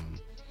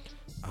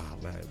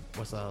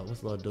 what's the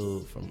little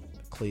dude from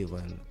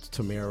Cleveland,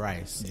 Tamir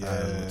Rice,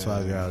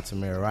 12-year-old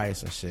Tamir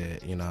Rice and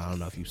shit. You know, I don't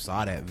know if you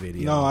saw that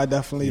video. No, I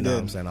definitely did. You know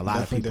what I'm saying? A lot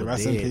definitely of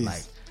people did. did.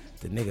 Like,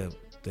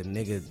 the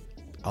nigga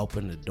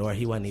opened the door.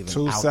 He wasn't even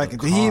 2 out seconds. the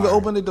car. Did he even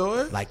open the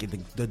door? Like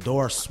the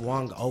door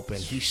swung open.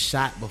 He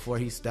shot before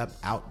he stepped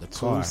out the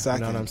car. 2 seconds.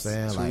 You know what I'm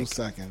saying? 2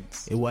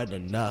 seconds. It wasn't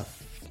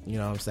enough. You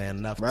know what I'm saying?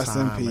 Enough Rest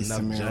time, in peace,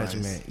 enough Tamir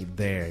judgment Rice.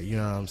 there. You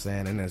know what I'm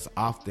saying? And there's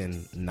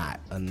often not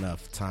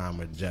enough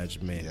time or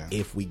judgment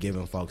if we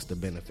giving folks the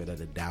benefit of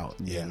the doubt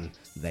and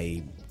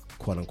they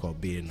quote unquote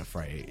being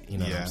afraid. You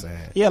know what I'm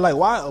saying? Yeah, like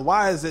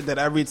why is it that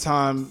every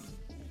time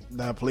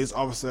the police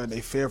officer,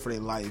 they fear for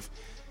their life,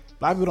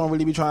 black people don't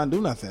really be trying to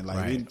do nothing.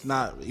 Like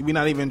we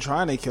not even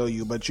trying to kill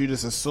you, but you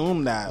just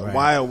assume that.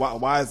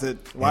 Why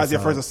is your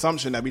first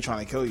assumption that we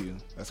trying to kill you?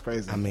 That's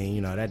crazy. I mean,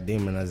 you know, that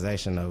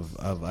demonization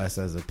of us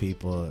as a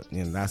people,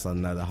 you know, that's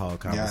another whole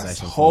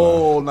conversation. Yes,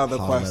 whole nother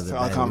question,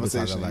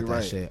 conversation. We could talk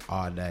about that shit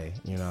all day.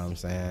 You know what I'm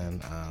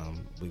saying?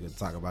 We could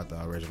talk about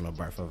the original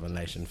Birth of a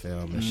Nation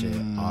film and shit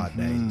all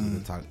day. We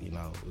could talk, you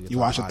know. You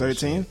watched it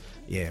 13?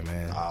 Yeah,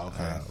 man. Oh,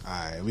 okay.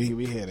 All right,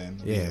 we hit in.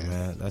 Yeah,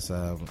 man. That's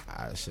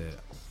shit.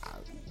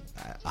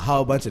 A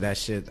whole bunch of that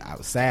shit. I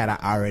was sad.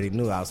 I already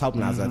knew. I was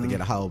hoping I was about to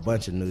get a whole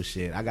bunch of new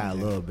shit. I got a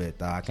little bit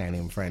though. I can't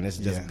even front. This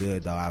is just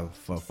good though.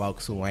 For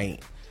folks who ain't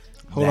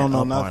who don't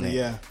know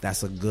nothing.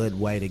 That's a good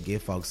way to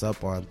get folks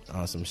up on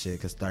some shit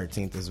because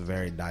 13th is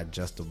very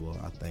digestible.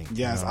 I think.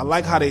 Yes, you know I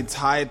like how they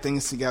tied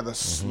things together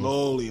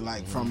slowly,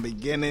 like from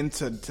beginning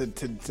to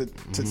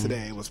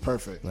today. It was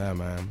perfect. Yeah,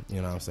 man. You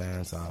know what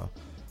I'm saying? So,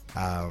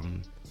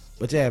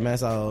 but yeah, man.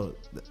 So.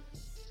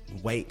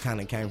 Weight kind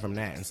of came from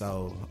that, and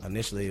so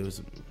initially it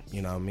was,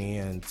 you know, me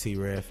and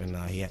T-Riff, and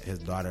his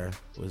daughter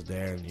was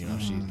there, and you know,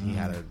 he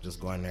had her just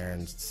go in there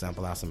and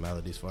sample out some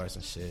melodies for us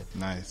and shit.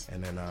 Nice.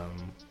 And then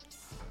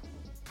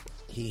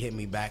he hit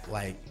me back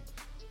like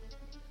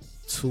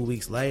 2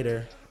 weeks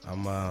later.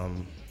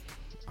 I'm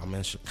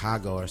in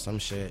Chicago or some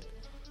shit.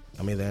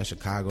 I'm either in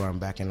Chicago or I'm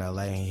back in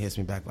LA, and he hits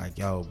me back like,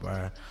 "Yo,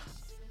 bro,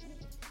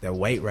 that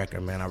Weight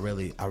record, man, I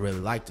really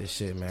like this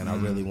shit, man. I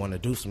really want to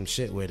do some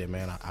shit with it,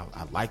 man.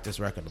 I like this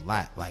record a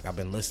lot. Like, I've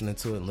been listening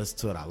to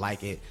it. I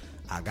like it.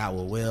 I got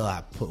with Will.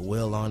 I put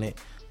Will on it,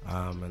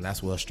 and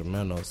that's Will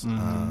Instrumentals.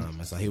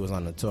 And so he was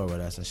on the tour with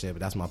us and shit.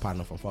 But that's my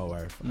partner from Fort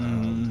Worth.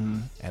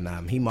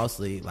 And he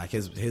mostly like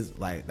his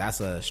like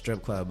that's a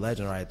strip club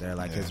legend right there.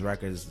 Like his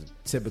records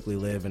typically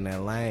live in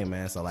that lane,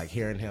 man. So like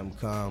hearing him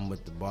come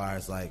with the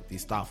bars, like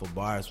these thoughtful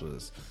bars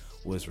was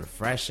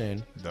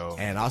refreshing. Dope.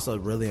 And also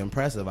really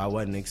impressive. I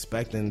wasn't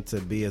expecting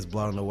to be as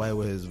blown away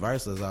with his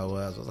verse as I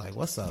was. I was like,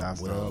 what's up, that's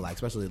Will? Dope. Like,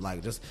 especially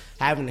like just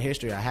having the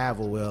history I have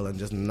with Will and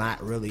just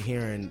not really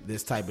hearing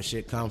this type of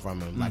shit come from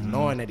him. Like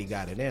knowing that he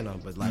got it in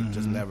him, but like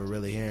just never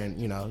really hearing,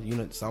 you know,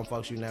 some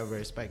folks you never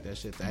expect that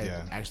shit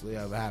to actually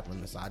ever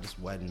happen. So I just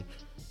wasn't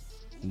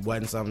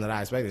something that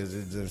I expected.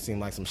 It didn't seem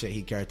like some shit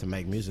he cared to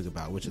make music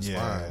about, which is fine,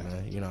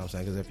 man. You know what I'm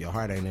saying? Because if your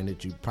heart ain't in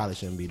it, you probably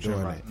shouldn't be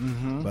doing it.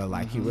 But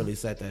like he really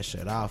set that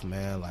shit off,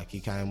 man. Like he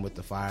came with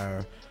the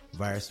fire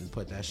verse and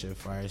put that shit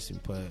first. He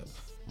put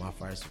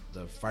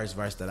the first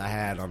verse that I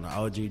had on the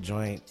OG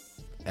joint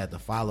at the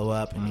follow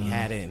up, and he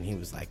had it, and he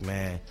was like,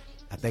 "Man,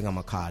 I think I'm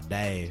gonna call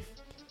Dave."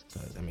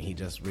 Cause, I mean, he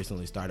just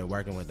recently started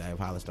working with Dave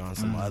Hollister on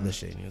some other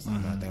shit. And he was like,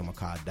 "Man, I think I'm gonna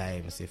call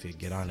Dave and see if he'd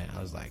get on it."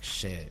 I was like,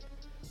 "Shit.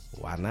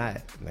 Why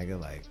not, nigga?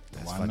 Like,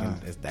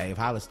 that's it's Dave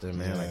Hollister,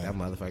 man. Like, that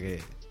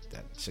motherfucker,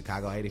 that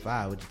Chicago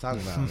 85, what you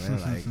talking about,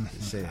 man? Like,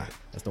 shit,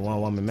 that's the one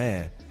woman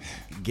man.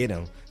 Get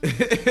him."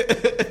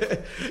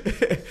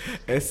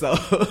 And so,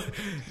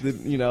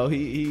 you know,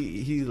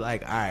 he's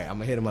like, all right, I'm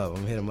gonna hit him up.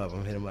 And he hit him up.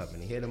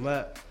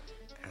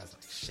 And I was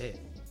like, shit,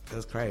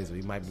 that's crazy.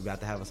 We might be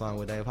about to have a song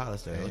with Dave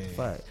Hollister. What the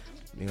fuck?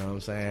 You know what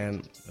I'm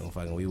saying?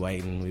 We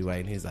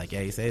waiting. He's like, yeah,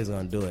 he said he's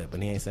gonna do it,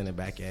 but he ain't sent it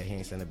back yet.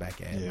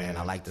 Man,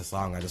 I like this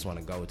song. I just want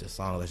to go with this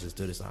song. Let's just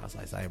do this song. I was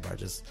like, say, bro,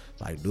 just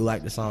like do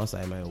like the song.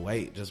 Say, man,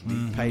 wait, just be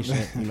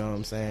patient. You know what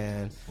I'm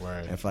saying?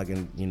 Right. And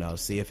fucking, you know,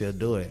 see if he'll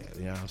do it.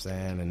 You know what I'm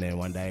saying? And then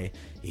one day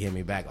he hit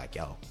me back like,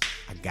 yo,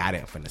 I got it.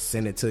 I'm finna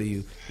send it to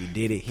you. He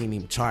did it. He didn't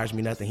even charge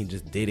me nothing. He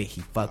just did it.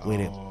 He fucked with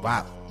it.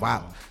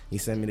 Wow. He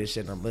sent me this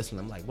shit and I'm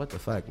listening. I'm like, what the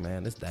fuck,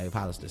 man? This Dave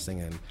Hollister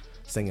singing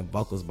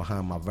vocals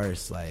behind my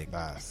verse. Like,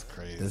 that's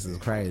crazy. This is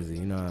crazy.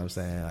 You know what I'm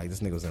saying? Like, this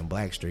nigga was in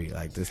Blackstreet.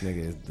 Like, this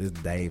nigga is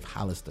Dave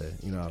Hollister,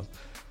 you know?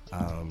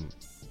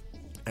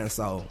 And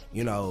so,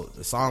 you know,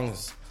 the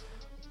song's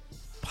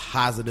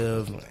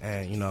positive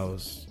and, you know,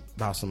 it's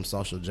about some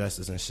social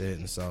justice and shit.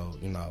 And so,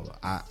 you know,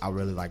 I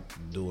really like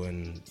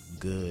doing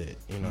good.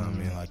 You know what I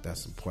mean? Like,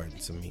 that's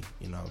important to me.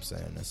 You know what I'm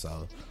saying? And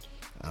so,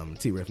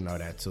 T-Riff know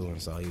that too.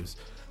 And so he was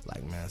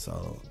like, man,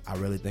 so I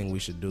really think we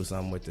should do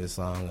something with this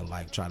song and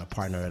like try to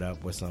partner it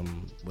up with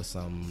some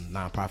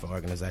nonprofit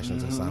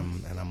organizations or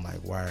something. And I'm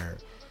like, word.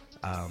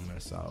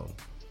 And so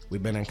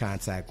we've been in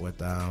contact with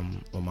my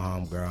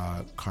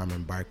homegirl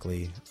Carmen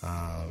Barkley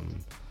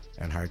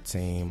and her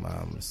team.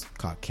 It's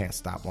called Can't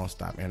Stop Won't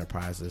Stop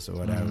Enterprises or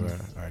whatever,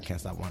 or Can't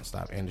Stop Won't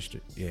Stop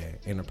Industry. Yeah,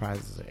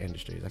 Enterprises or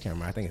Industries. I can't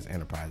remember. I think it's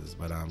Enterprises,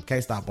 but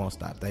Can't Stop Won't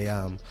Stop. They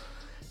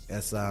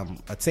it's a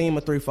team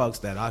of 3 folks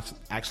that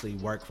actually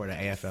work for the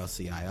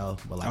AFL-CIO,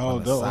 but like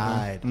on the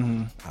side,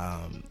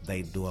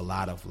 they do a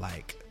lot of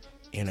like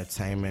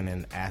entertainment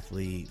and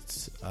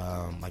athletes.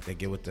 Like they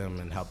get with them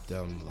and help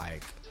them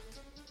like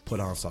put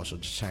on social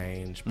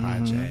change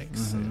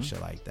projects and shit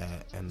like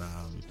that. And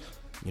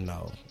you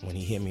know, when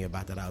he hit me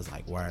about that, I was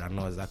like, word, I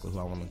know exactly who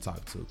I want to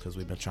talk to because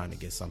we've been trying to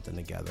get something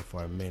together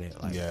for a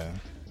minute. Like,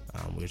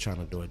 we were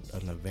trying to do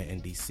an event in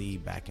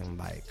DC back in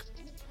like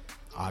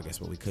August,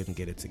 but we couldn't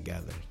get it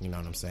together. You know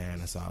what I'm saying?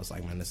 And so I was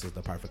like, man, this is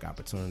the perfect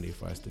opportunity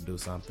for us to do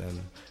something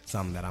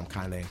that I'm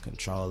kind of in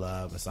control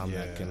of, and something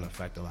that can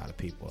affect a lot of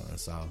people. And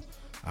so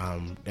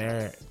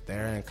they're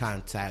in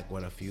contact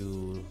with a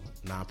few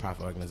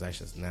nonprofit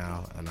organizations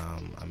now, and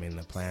I mean,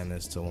 the plan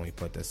is to, when we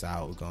put this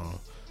out, we're gonna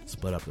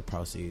split up the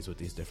proceeds with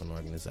these different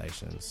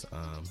organizations,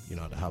 you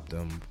know, to help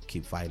them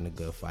keep fighting the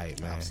good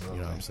fight, man. Absolutely.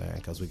 You know what I'm saying?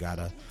 Because we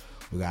gotta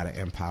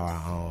empower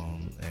our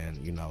own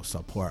and, you know,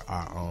 support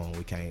our own.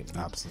 We can't be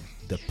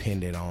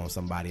dependent on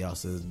somebody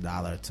else's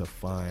dollar to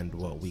fund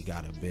what we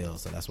gotta build.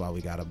 So that's why we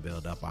gotta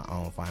build up our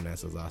own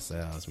finances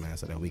ourselves, man,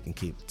 so that we can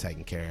keep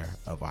taking care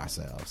of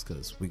ourselves,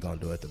 because we gonna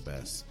do it the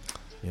best.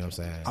 You know what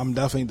I'm saying? I'm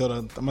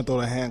gonna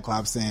throw the hand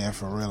claps in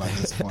for real at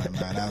this point,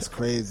 man. That's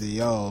crazy.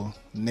 Yo,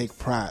 Nick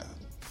Pratt,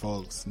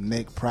 folks.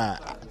 Nick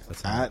Pratt.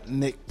 At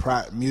Nick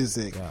Pratt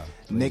Music. Yeah,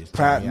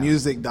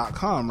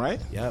 NickPrattMusic.com,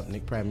 right? Yep,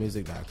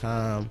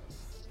 NickPrattMusic.com.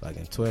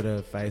 Fucking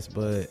Twitter,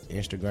 Facebook,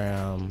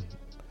 Instagram,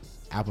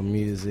 Apple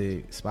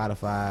Music,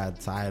 Spotify,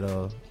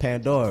 Tidal,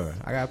 Pandora.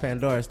 I got a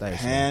Pandora station.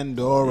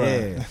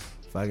 Pandora. Yeah.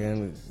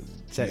 Fucking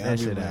check that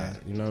shit out.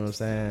 You know what I'm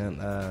saying?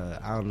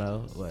 I don't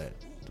know.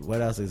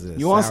 What else is this?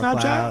 You on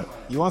Snapchat?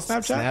 You on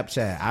Snapchat?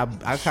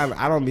 Snapchat.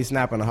 I don't be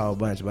snapping a whole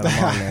bunch, but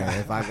I'm on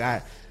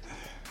there.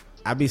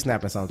 I be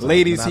snapping sometimes.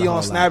 Ladies, he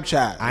on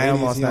Snapchat. I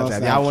am on Snapchat.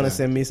 If y'all want to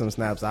send me some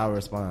snaps, I'll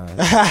respond.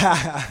 All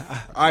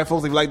right,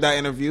 folks, if you like that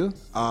interview,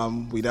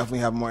 we definitely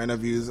have more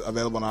interviews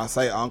available on our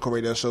site,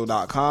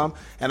 EncleRadioShow.com.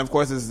 And, of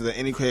course, this is the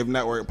Indie Creative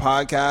Network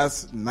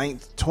podcast.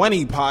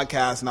 20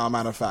 podcasts now,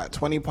 matter of fact.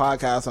 20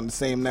 podcasts on the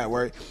same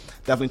network.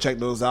 Definitely check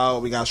those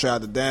out. We got Straight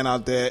Out the Den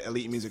out there,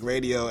 Elite Music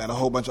Radio, and a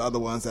whole bunch of other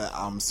ones that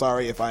I'm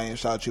sorry if I ain't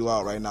shout you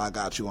out right now. I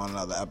got you on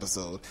another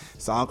episode.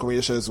 So Uncle Radio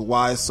Show is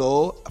Wise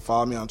Soul.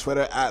 Follow me on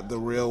Twitter at The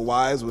Real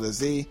Wise with a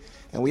Z.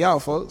 And we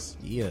out, folks.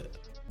 Yeah.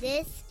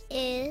 This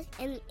is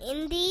an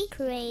Indie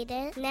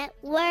Creative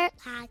Network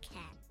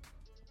podcast.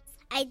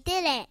 I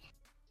did it.